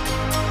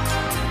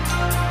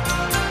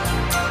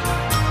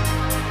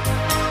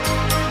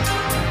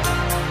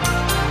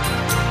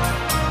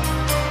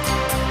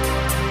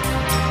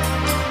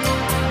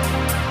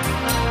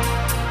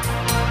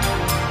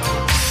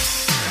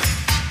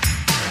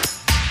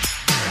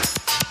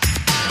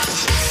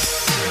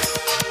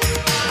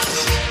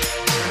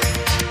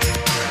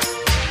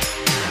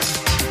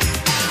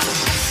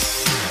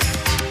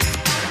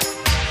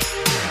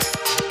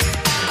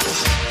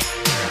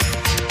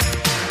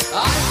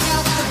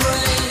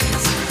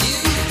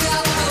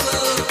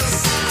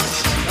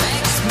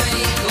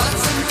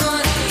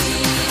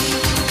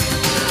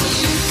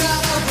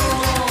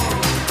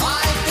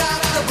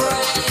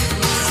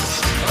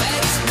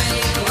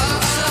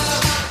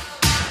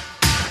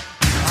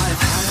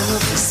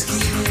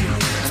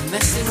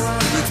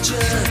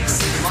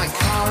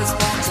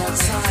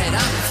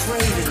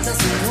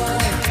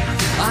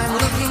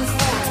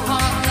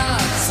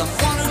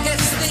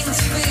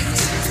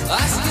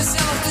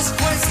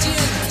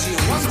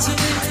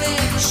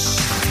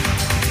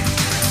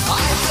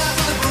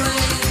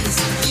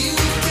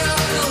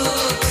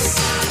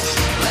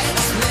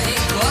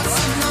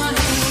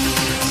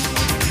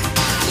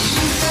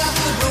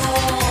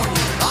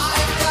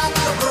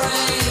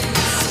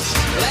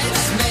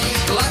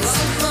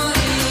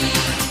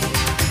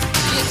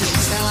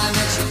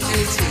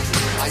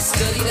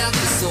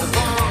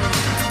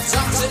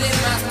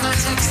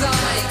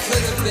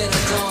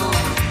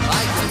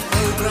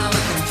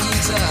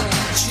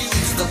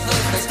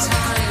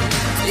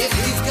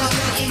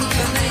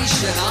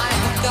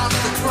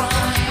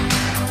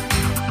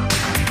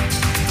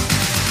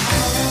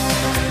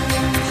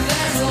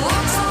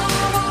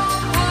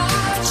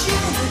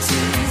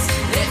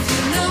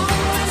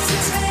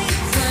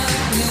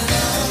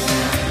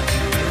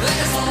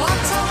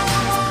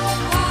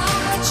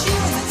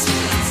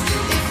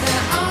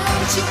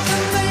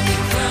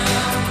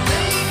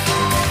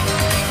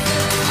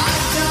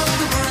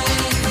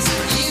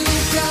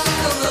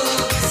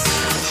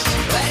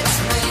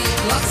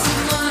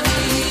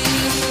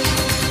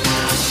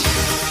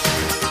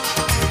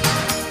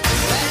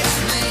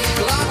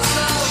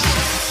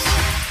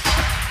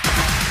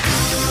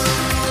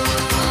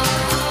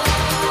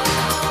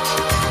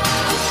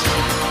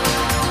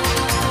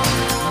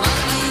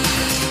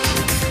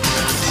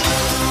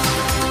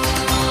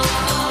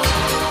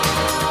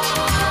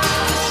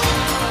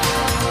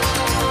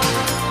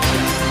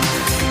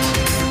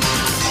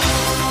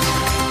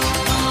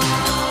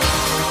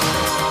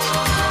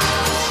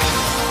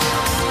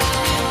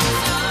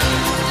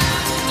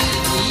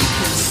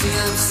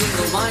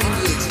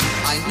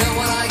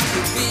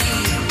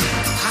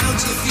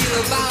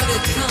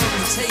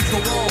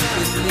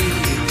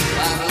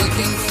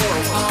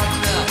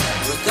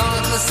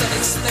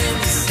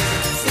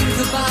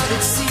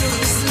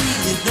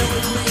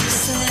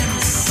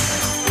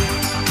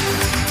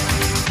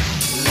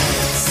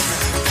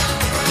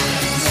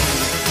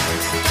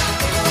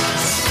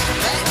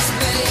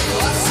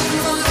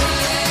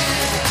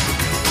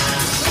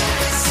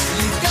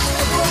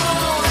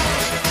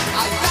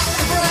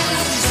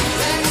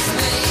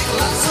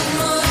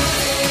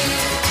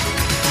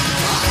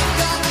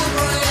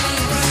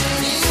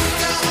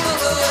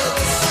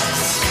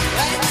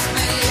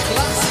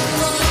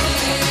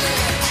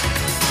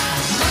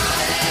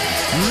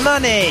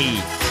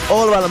 Money!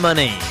 All about the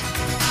money.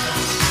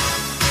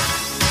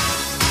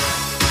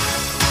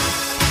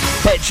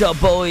 Pet Shop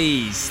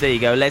Boys. There you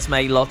go. Let's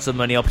make lots of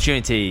money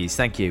opportunities.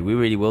 Thank you. We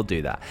really will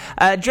do that.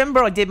 Do you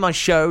remember I did my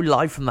show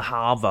live from the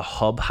Harbour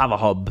Hub?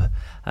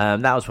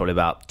 That was probably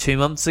about 2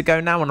 months ago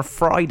now on a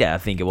Friday, I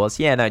think it was.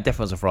 Yeah, no, it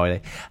definitely was a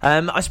Friday.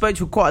 I spoke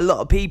to quite a lot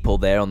of people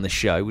there on the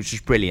show, which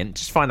was brilliant.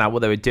 Just find out what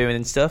they were doing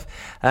and stuff.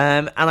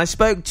 And I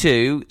spoke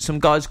to some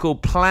guys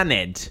called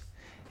Planed.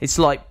 It's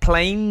like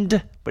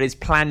planed, but it's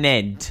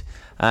Planed.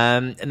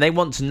 And they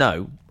want to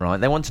know, right?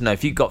 They want to know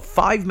if you've got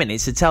 5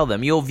 minutes to tell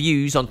them your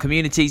views on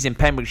communities in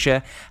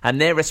Pembrokeshire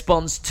and their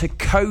response to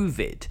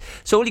COVID.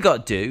 So all you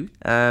got to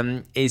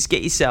do is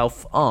get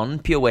yourself on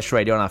Pure West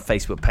Radio on our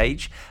Facebook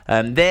page.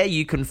 There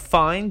you can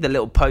find the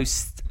little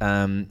post.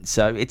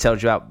 So it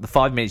tells you about the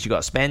 5 minutes you've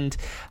got to spend.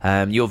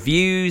 Your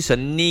views are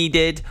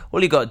needed.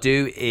 All you got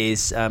to do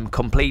is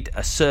complete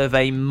a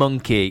Survey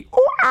Monkey.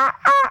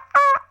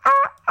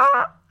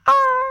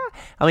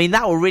 I mean,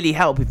 that will really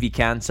help if you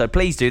can, so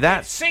please do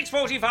that.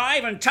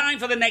 6:45 and time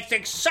for the next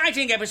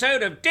exciting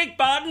episode of Dick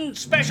Barton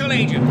Special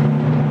Agent.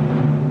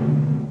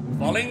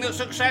 Following the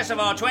success of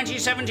our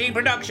 2017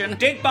 production,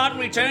 Dick Barton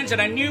returns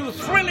in a new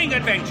thrilling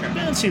adventure.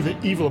 Fancy the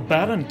evil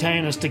Baron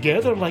tying us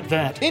together like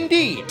that.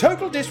 Indeed,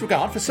 total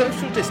disregard for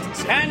social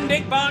distancing. Can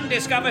Dick Barton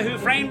discover who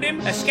framed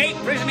him, escape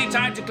prison in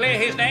time to clear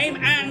his name,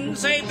 and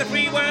save the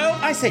free world?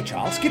 I say,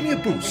 Charles, give me a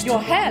boost. Your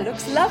hair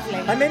looks lovely.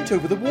 I meant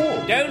over the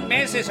wall. Don't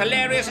miss this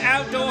hilarious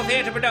outdoor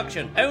theatre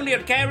production, only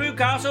at Carew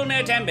Castle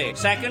near Tenby,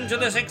 2nd to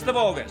the 6th of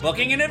August.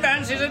 Booking in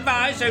advance is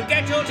advised, so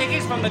get your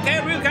tickets from the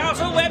Carew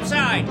Castle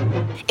website.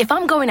 If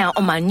I'm going out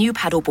on my new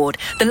paddleboard,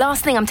 the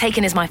last thing I'm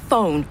taking is my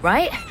phone,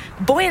 right?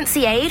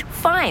 Buoyancy aid,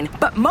 fine,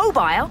 but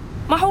mobile?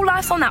 My whole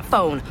life's on that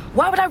phone.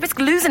 Why would I risk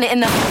losing it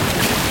in the...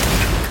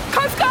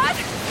 Coast Guard,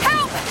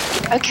 help!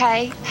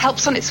 Okay,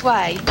 help's on its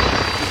way.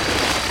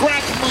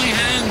 Grab my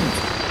hand!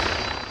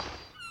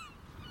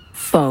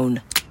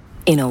 Phone.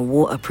 In a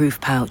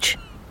waterproof pouch.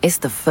 It's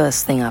the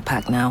first thing I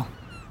pack now.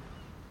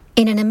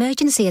 In an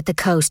emergency at the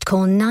coast,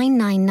 call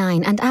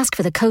 999 and ask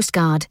for the Coast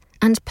Guard.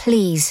 And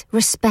please,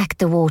 respect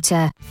the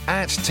water.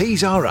 At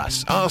Tees R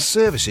Us, our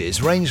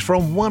services range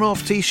from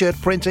one-off T-shirt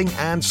printing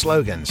and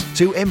slogans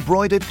to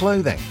embroidered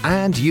clothing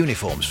and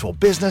uniforms for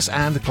business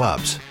and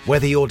clubs.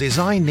 Whether your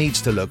design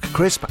needs to look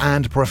crisp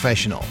and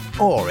professional,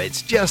 or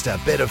it's just a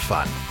bit of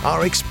fun,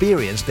 our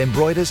experienced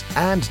embroiders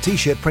and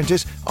T-shirt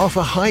printers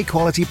offer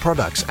high-quality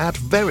products at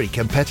very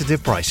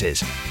competitive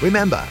prices.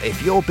 Remember,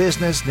 if your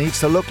business needs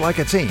to look like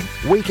a team,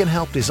 we can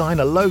help design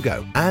a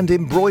logo and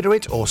embroider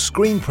it or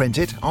screen print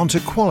it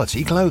onto quality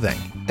clothing,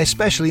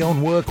 especially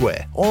on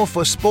workwear or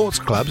for sports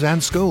clubs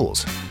and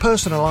schools.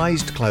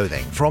 Personalised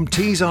clothing from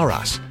Tees R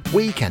Us.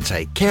 We can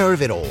take care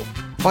of it all.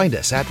 Find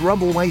us at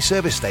Rumbleway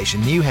Service Station,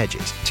 New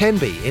Hedges,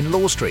 Tenby in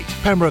Law Street,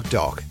 Pembroke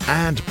Dock,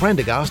 and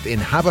Prendergast in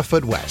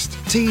Haverfordwest.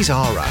 Tees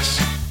R Us.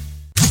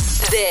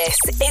 This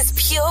is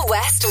Pure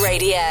West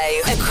Radio.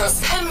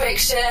 Across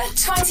Pembrokeshire,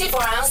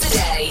 24 hours a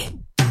day.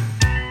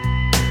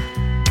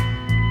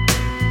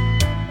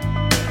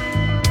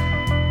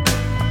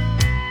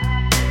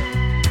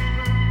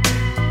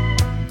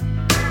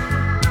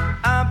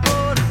 I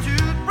bought a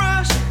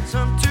toothbrush,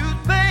 some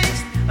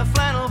toothpaste, a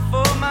flannel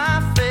for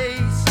my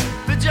face,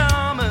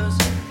 pajamas,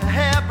 a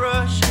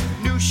hairbrush,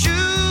 new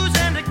shoes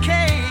and a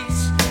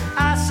case.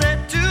 I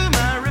said to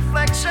my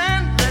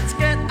reflection, let's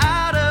get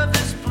out of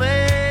this place.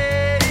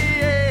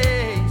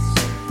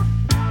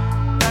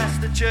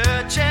 Past the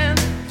church and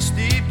the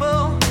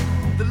steeple,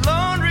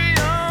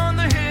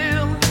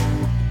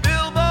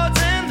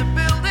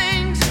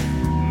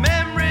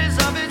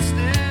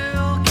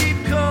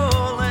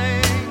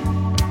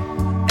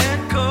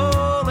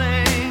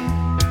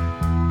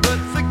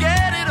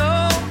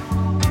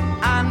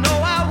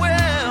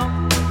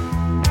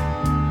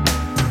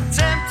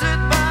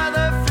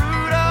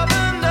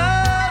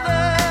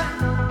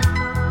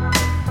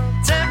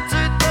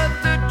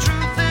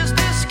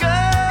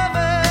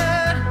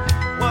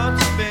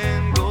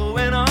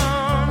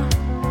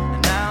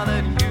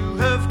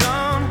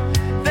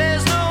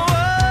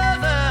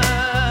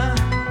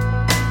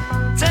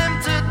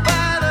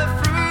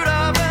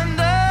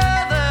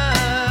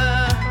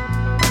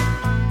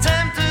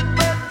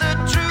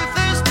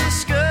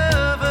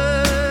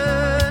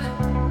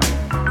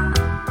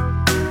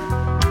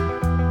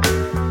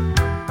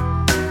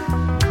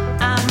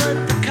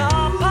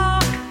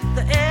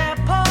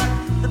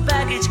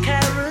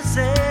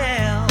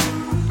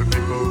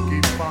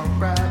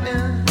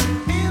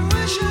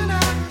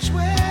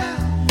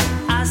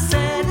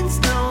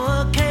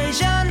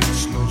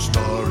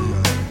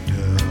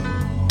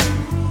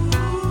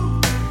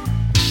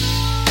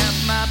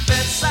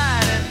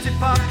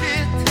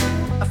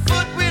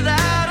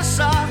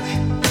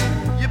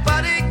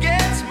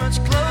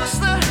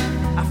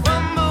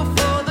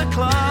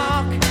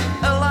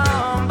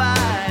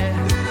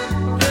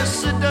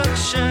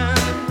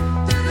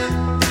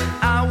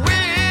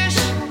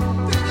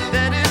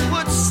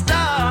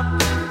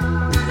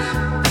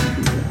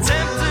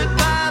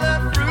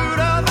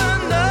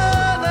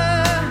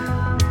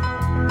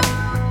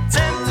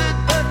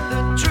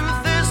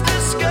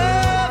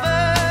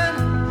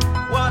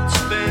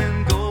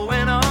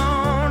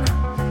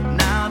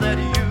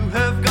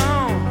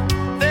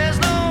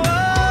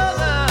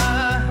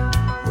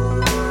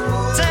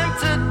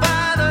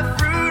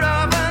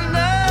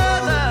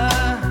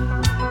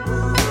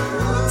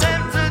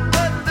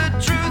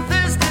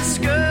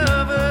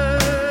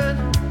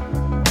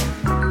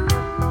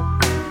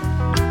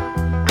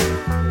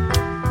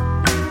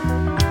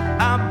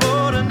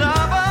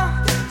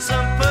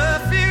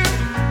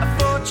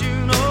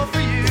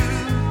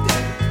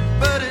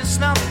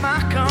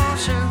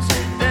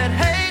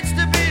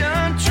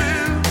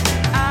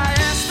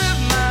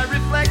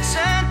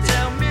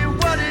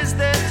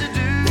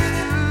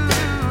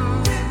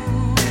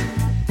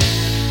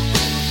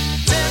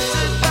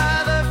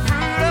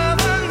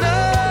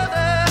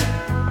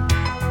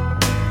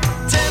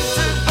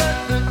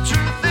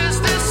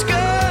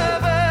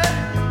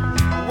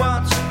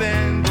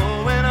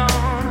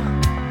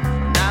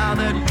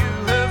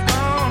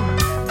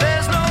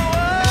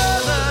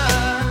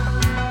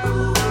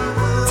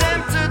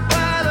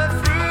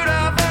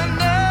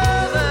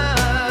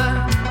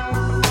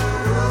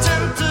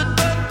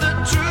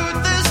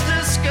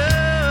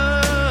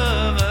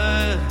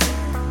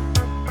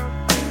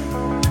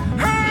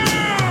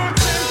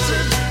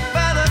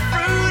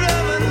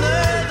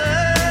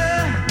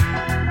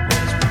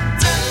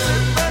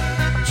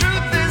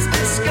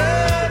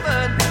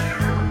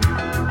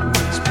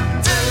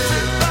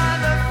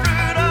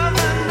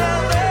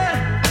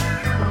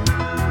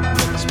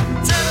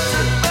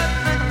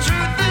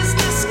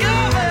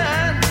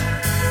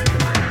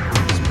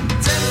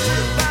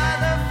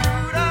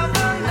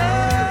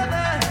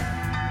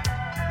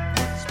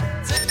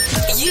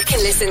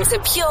 Listen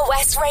to Pure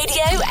West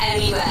Radio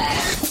anywhere.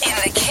 In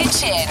the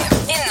kitchen,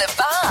 in the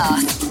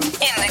bath,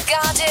 in the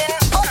garden,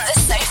 on the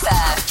sofa,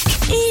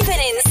 even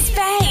in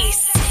space.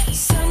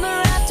 Summer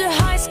after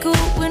high school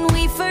when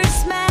we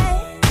first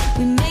met,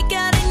 we make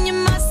out in your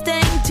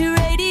Mustang to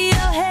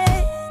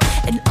Radiohead.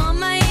 And on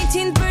my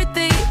 18th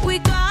birthday, we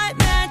got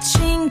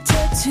matching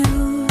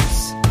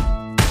tattoos.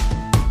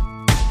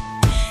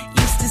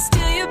 Used to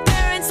steal your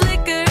parents'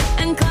 liquor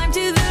and climb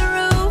to the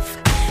roof.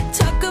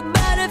 Talk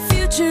about a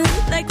future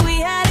like we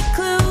had a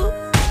clue.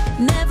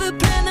 Never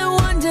planned that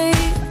one day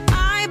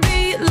I'd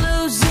be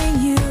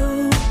losing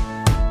you.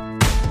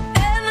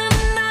 In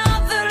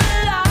another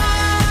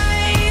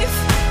life,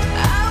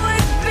 I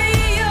would be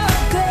your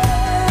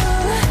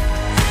girl.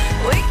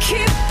 We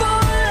keep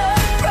all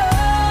our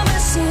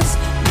promises,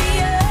 be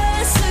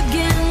us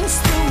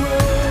against the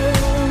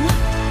world.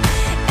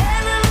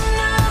 In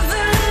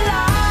another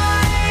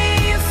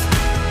life,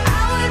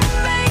 I would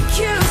make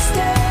you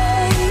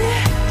stay,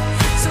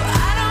 so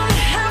I don't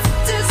have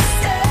to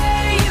say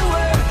you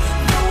were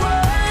the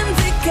one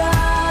that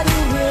got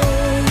away,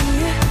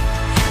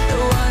 the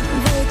one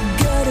that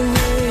got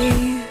away.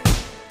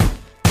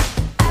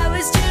 I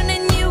was June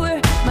and you were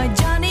my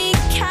Johnny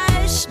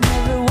Cash.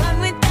 Never one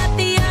without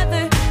the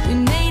other. We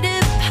made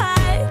a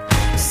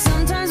pact.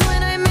 Sometimes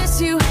when I miss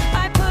you,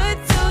 I put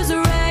those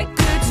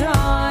records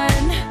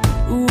on.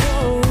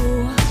 Whoa.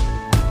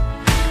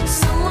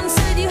 Someone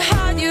said you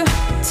had your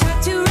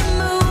tattoo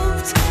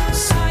removed.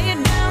 Saw you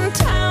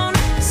downtown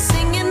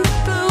singing the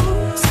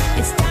blues.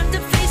 It's time to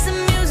face the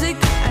music.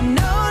 I'm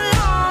no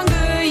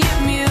longer your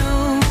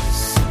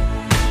muse.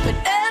 But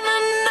in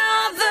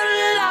another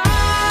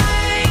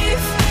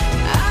life,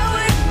 I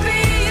would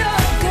be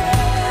your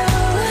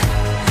girl.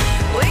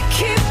 We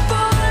keep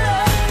all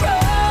our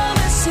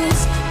promises,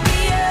 be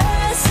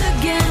us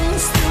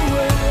against the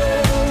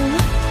world.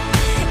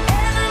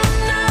 In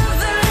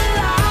another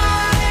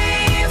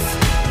life,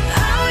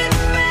 I would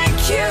make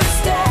you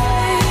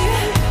stay,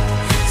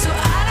 so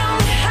I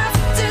don't have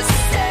to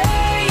say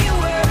you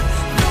were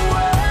the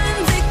one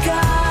that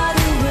got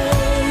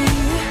away,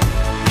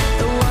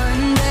 the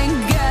one that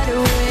got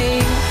away,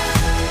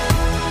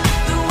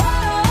 the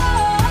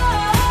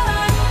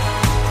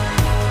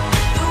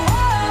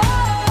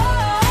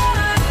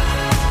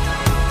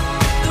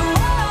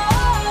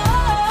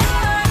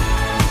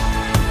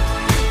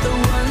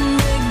one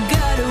that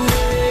got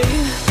away.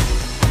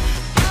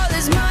 All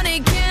this money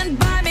can't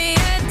buy me a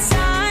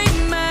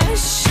time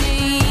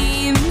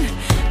machine.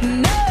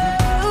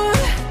 No,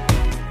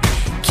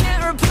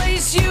 can't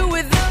replace you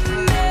with a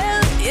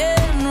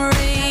million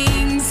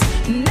rings.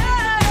 No,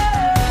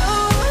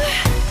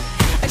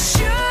 I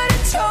should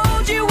have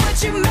told you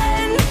what you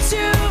meant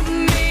to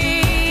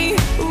me.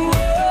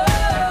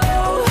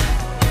 Whoa,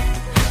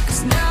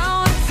 'cause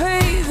now I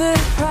pay the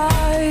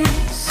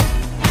price.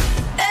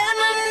 In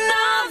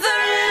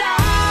another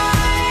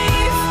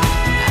life,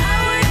 I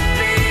would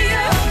be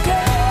your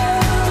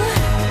girl.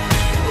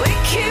 We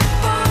keep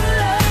all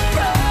our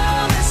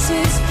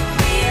promises,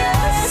 be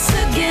us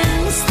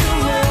against the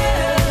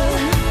world.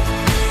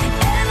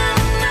 In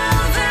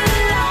another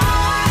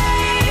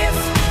life,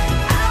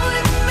 I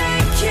would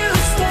make you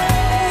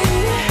stay,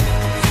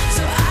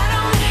 so I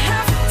don't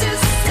have to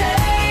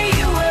say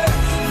you were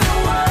the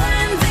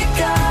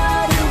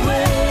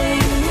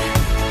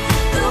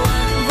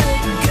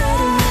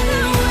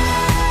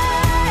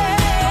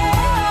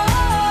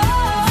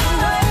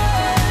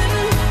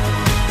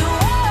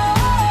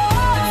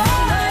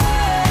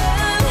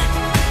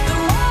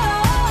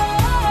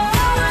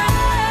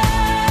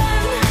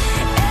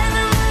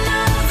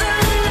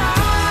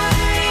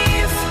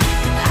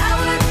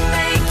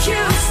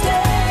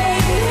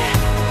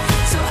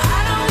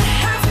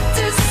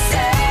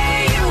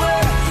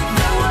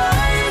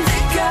one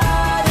that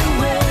got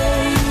away,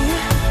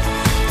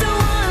 the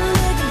one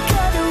that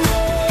got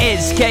away.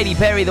 It's Katy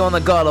Perry, the one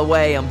that got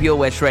away on Pure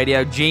West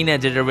Radio. Gina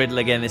did a riddle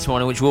again this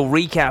morning, which we'll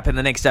recap in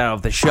the next hour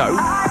of the show.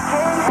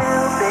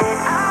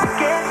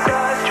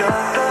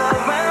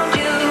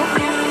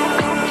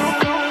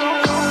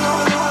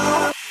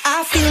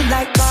 I feel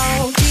like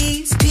all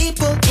these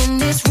people in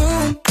this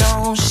room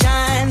don't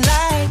shine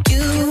like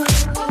you.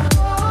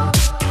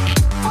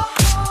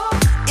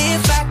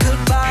 If I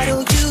could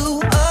bottle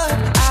you up,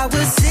 I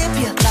would sip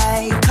you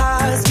like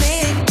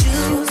cosmic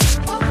juice.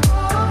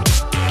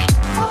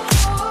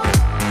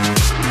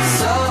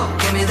 So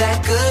give me that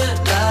good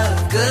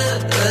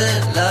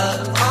love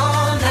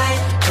all night.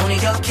 Don't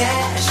need your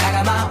cash, I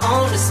got my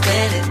own to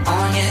spend it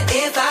on you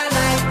if I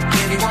like.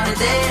 If you wanna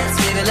dance,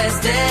 baby, let's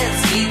dance.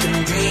 We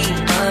can dream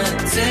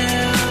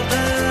until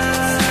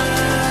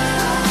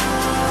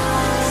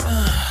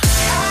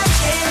I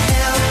can't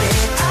help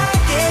it, I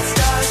get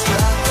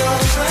starstruck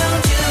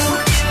around you.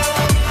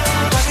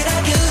 What can I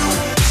do,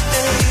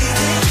 baby?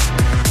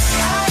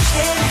 I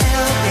can't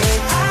help it,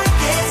 I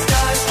get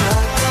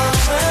starstruck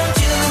around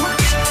you.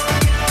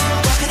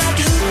 What can I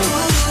do?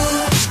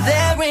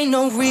 There ain't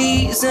no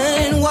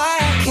reason why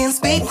I can't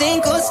speak,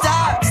 think, or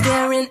stop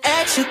staring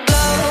at your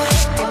glow.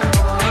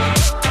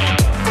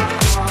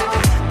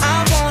 I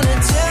wanna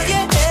tell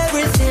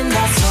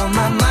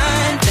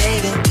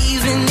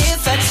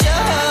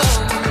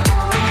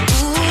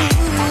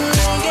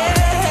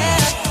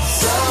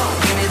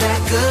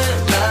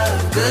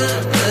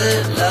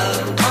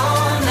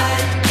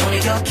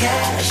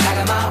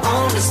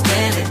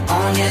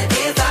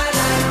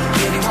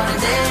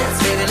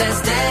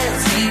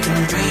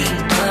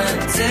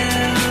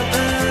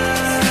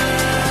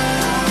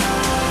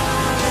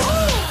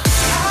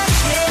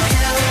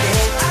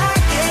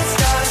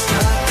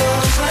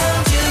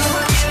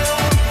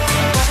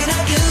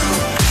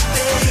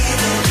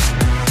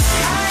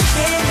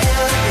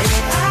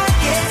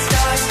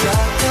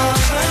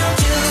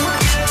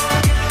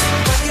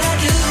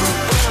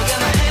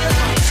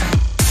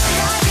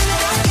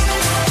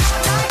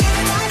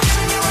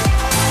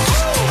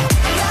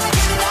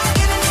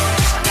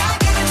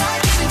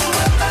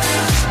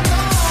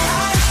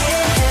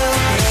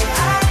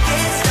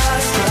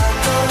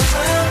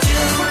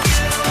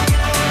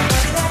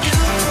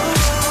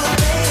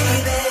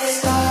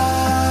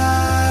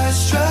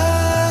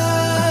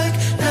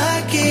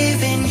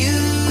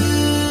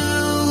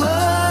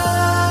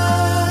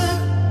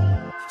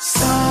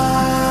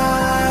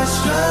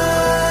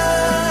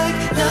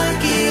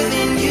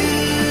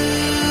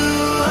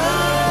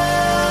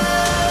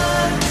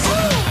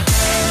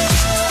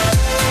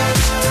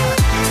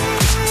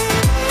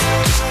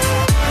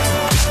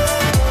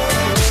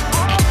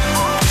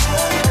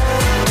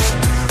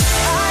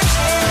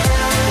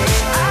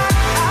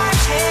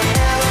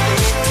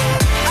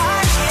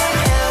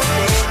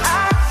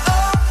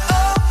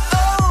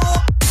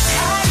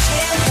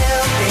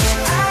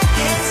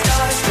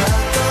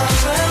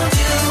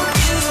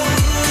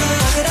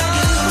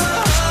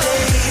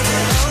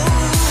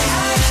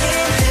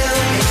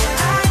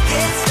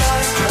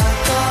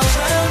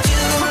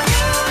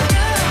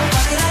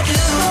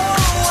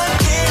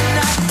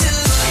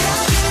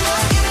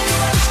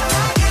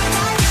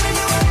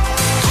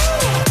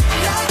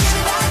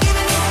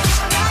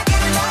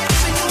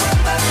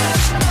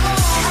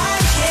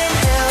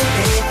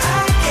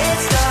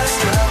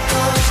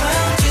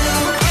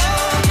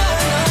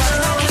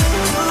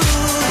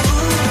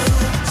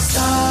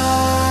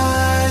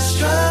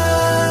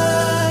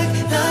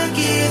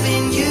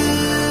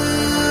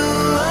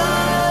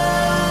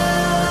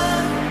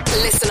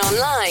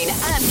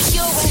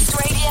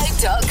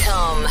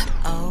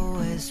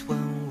Always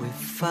when we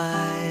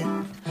fight,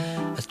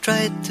 I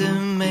try to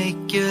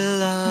make you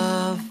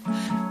laugh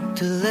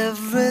till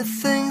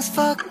everything's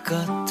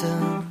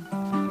forgotten.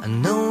 I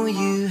know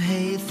you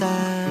hate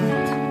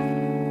that.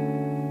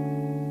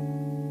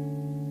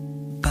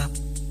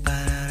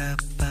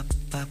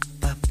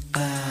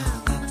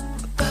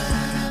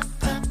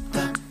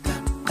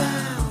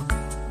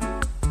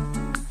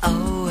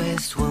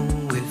 Always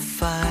when we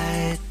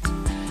fight,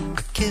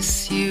 I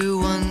kiss you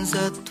once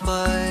or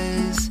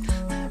twice,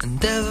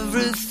 and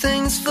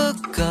everything's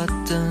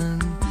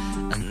forgotten.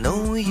 I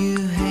know you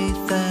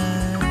hate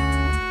that.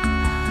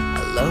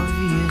 I love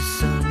you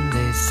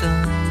Sunday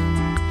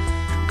sun.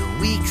 The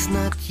week's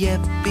not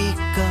yet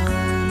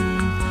begun,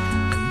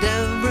 and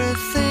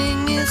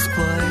everything is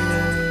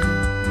quiet,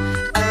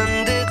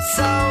 and it's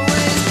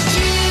always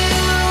you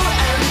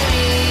and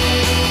me,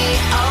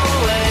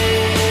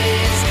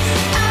 always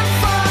and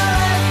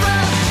forever.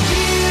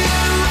 You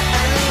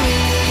and me,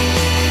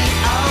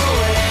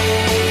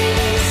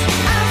 always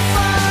and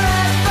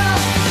forever.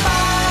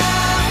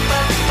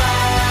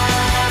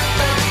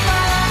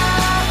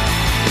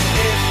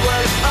 It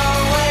was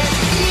always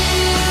you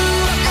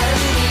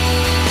and me,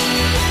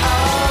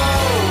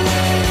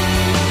 always.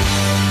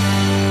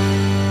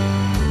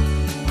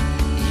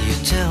 You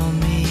tell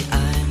me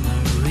I'm a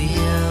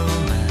real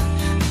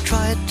man,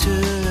 try to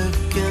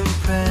look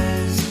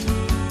impressed,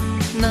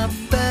 not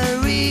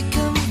very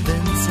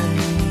convincing,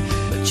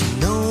 but you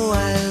know I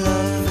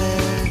love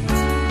it.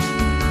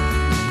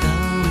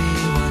 Then we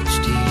watch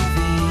TV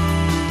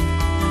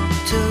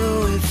till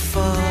we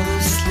fall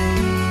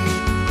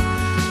asleep,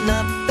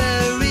 not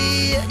very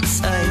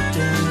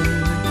exciting,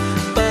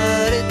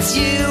 but it's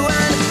you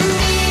and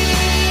me,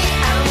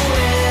 and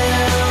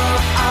we'll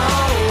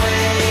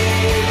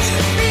always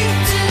be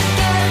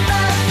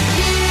together.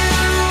 You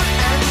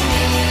and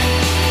me,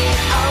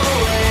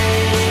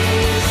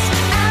 always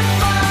and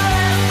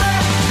forever.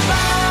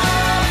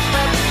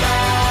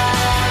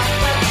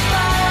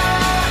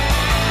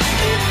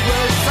 It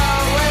was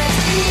always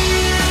you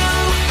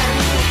and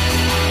me,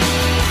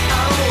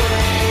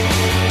 always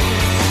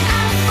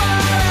and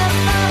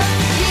forever.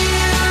 You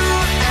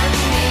and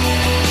me,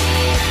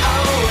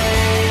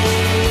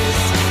 always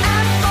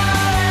and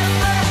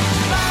forever.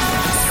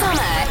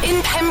 Summer in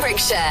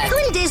Pembrokeshire.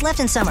 20 days left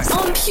in summer.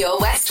 On Pure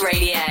West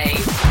Radio.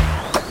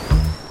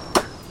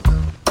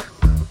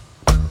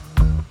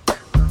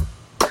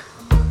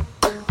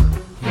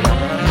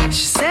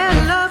 She said,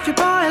 I love you,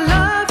 boy, I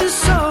love you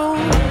so.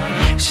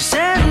 She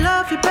said, I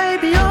love you,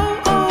 baby,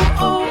 oh, oh,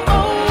 oh,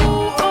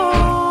 oh,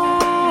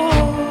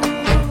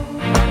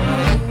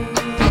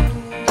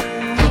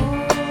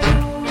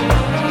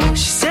 oh.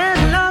 She said, I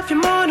love you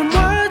more than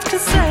words can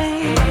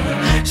say.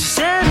 She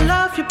said, I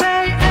love you, baby.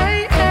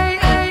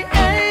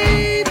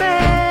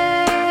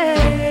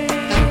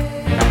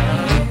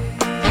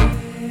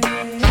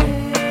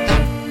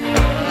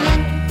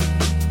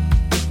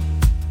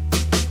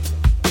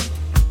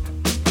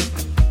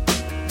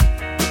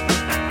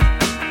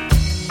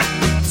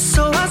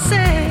 So I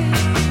said,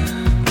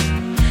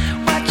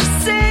 what you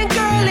saying,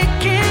 girl, it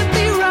can't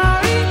be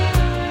right.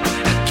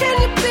 How can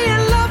you be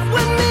in love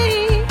with me?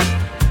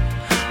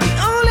 We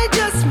only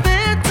just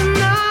met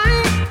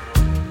tonight.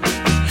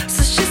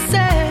 So she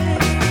said,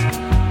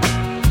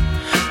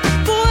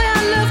 boy,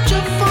 I loved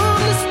you from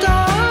the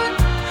start.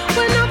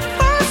 When I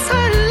first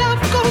heard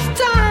love goes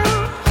down,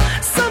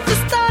 something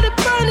started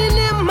burning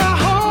in my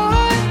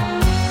heart.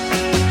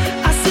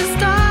 I said,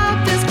 stop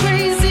this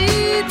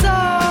crazy talk.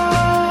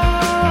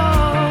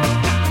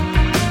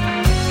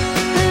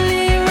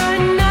 Leave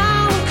right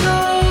now and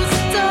close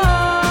the door.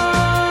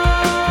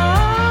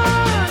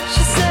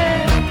 She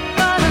said,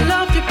 but I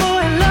love you,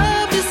 boy, I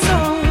love you so.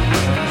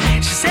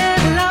 She said,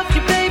 I love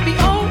you, baby,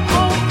 oh,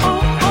 oh,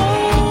 oh,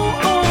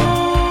 oh, oh.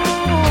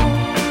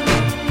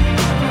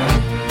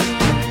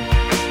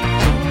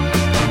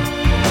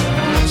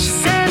 She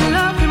said, I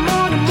love you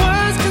more than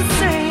words can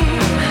say.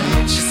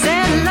 She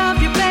said, I love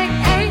you, baby.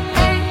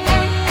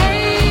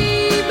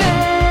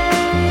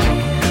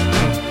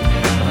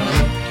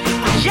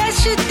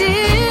 Yes, you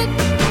did.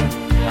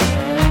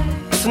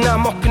 So now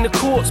I'm up in the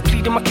courts,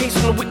 pleading my case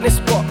on the witness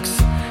box,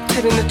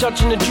 telling the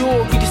judge and the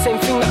jury the same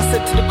thing that I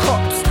said to the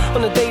cops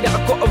on the day that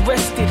I got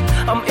arrested.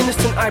 I'm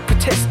innocent, I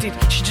protested.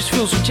 She just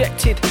feels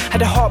rejected.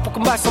 Had her heart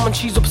broken by someone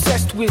she's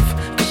obsessed with,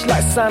 cause she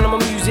likes the sound of my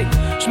music.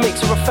 She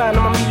makes her a fan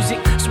of my music.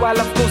 So why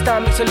love goes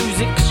down makes her lose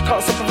it, cause she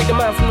can't separate the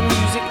man from the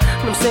music.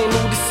 And I'm saying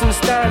all this in the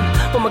stand,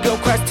 when my girl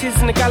cries tears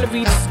in the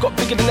gallery. This has got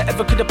bigger than I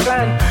ever could have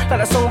planned, like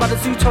that song by the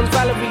Zootons,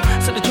 Valerie.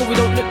 So the jury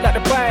don't look like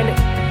they're buying it.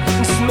 And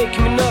this is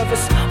making me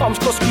nervous. Arms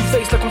crossed, screw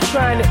face like I'm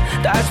trying it.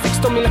 The eyes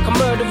fixed on me like a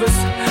murderer's.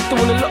 They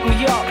wanna lock me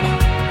up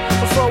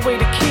and throw away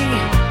the key.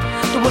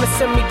 They wanna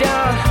send me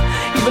down,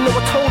 even though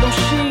I told them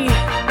she.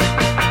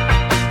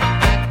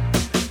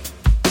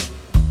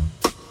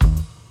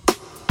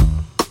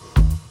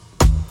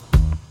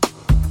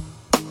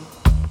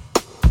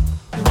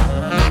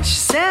 She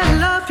said, I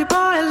love you, boy,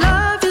 I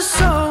love you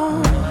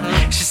so.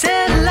 She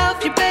said, I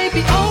love you,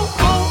 baby, oh,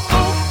 oh,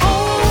 oh,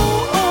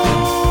 oh,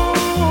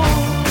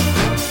 oh.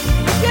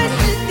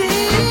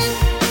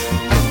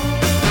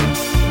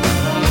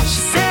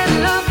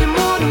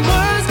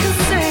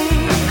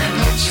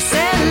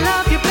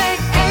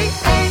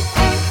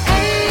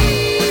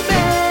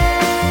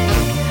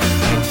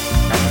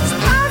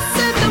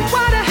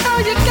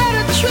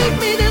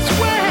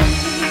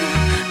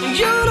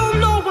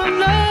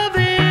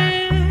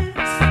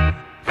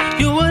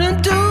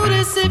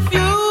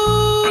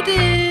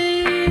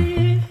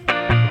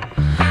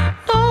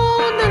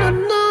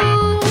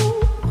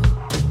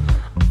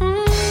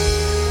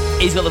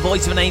 He's got the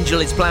voice of an angel,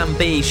 it's Plan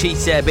B, she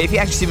said. But if you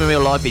actually see him in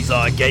real life, he's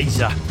like a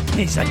geezer.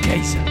 He's a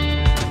geezer.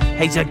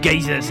 He's a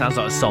geezer that sounds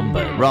like a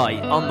songbird.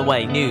 Right, on the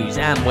way, news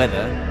and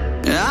weather.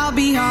 I'll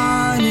be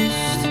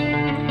honest,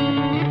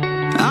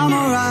 I'm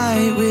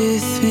alright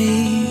with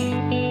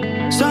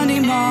me. Sunday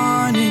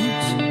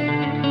mornings,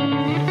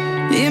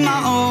 in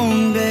my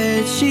own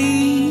bed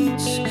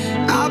sheets,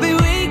 I'll be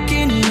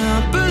waking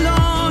up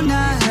alone.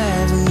 I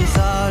haven't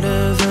thought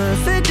of her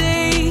for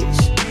days.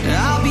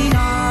 I'll be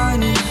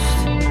honest,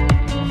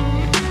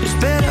 it's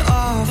better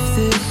off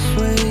this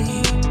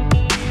way.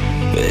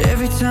 But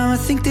every time I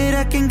think that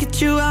I can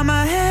get you out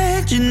my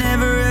head, you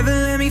never ever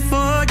let me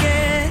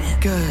forget.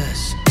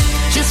 'Cause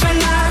just when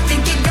I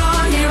think you're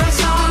gone, hear a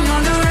song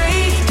on the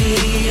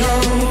radio.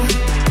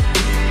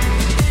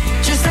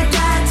 Just like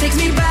that takes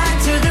me back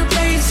to the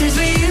places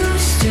we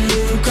used to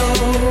go.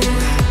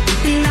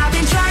 And I've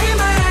been trying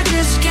but I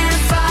just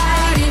can't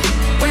fight it.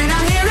 When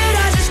I hear it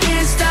I just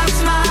can't stop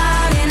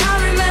smiling. I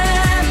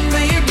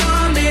remember you're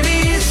gone, baby,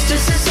 it's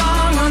just a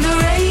song on the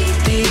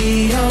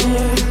radio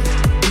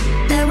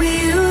that we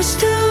used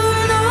to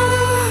know.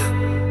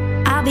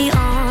 I'll be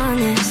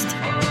honest,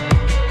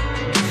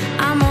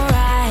 I'm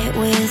alright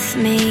with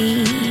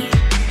me.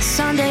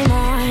 Sunday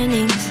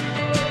mornings,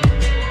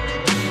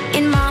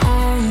 in my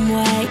own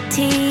white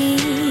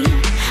tee,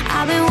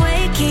 I've been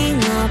waking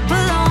up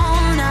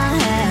alone. I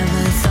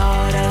haven't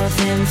thought of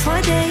him for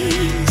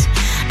days.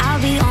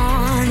 I'll be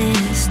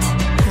honest,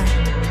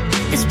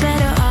 it's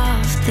better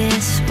off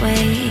this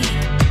way.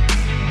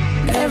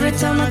 Every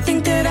time I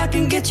think that I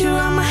can get you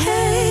out my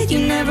head, you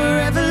never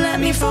ever let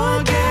me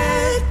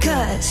forget.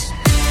 'Cause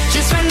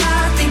just when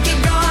I think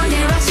you're gone,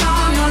 hear a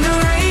song on the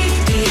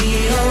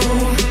radio.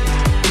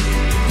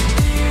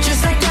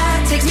 Just like that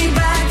takes me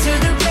back to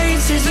the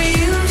places we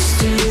used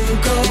to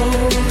go.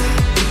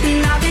 And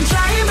I've been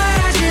trying but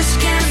I just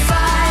can't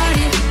fight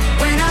it.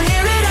 When I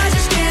hear it I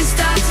just can't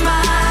stop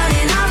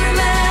smiling. I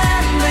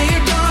remember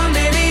you're gone,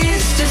 baby,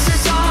 it's just a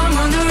song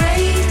on the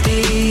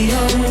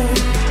radio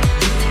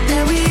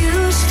that we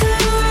used to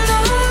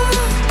know.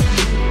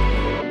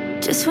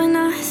 Just when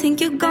I think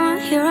you're gone,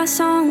 hear a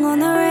song on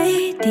the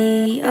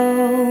radio.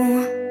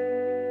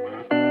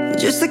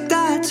 Just like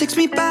that takes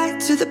me back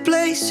to the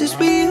places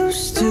we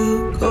used to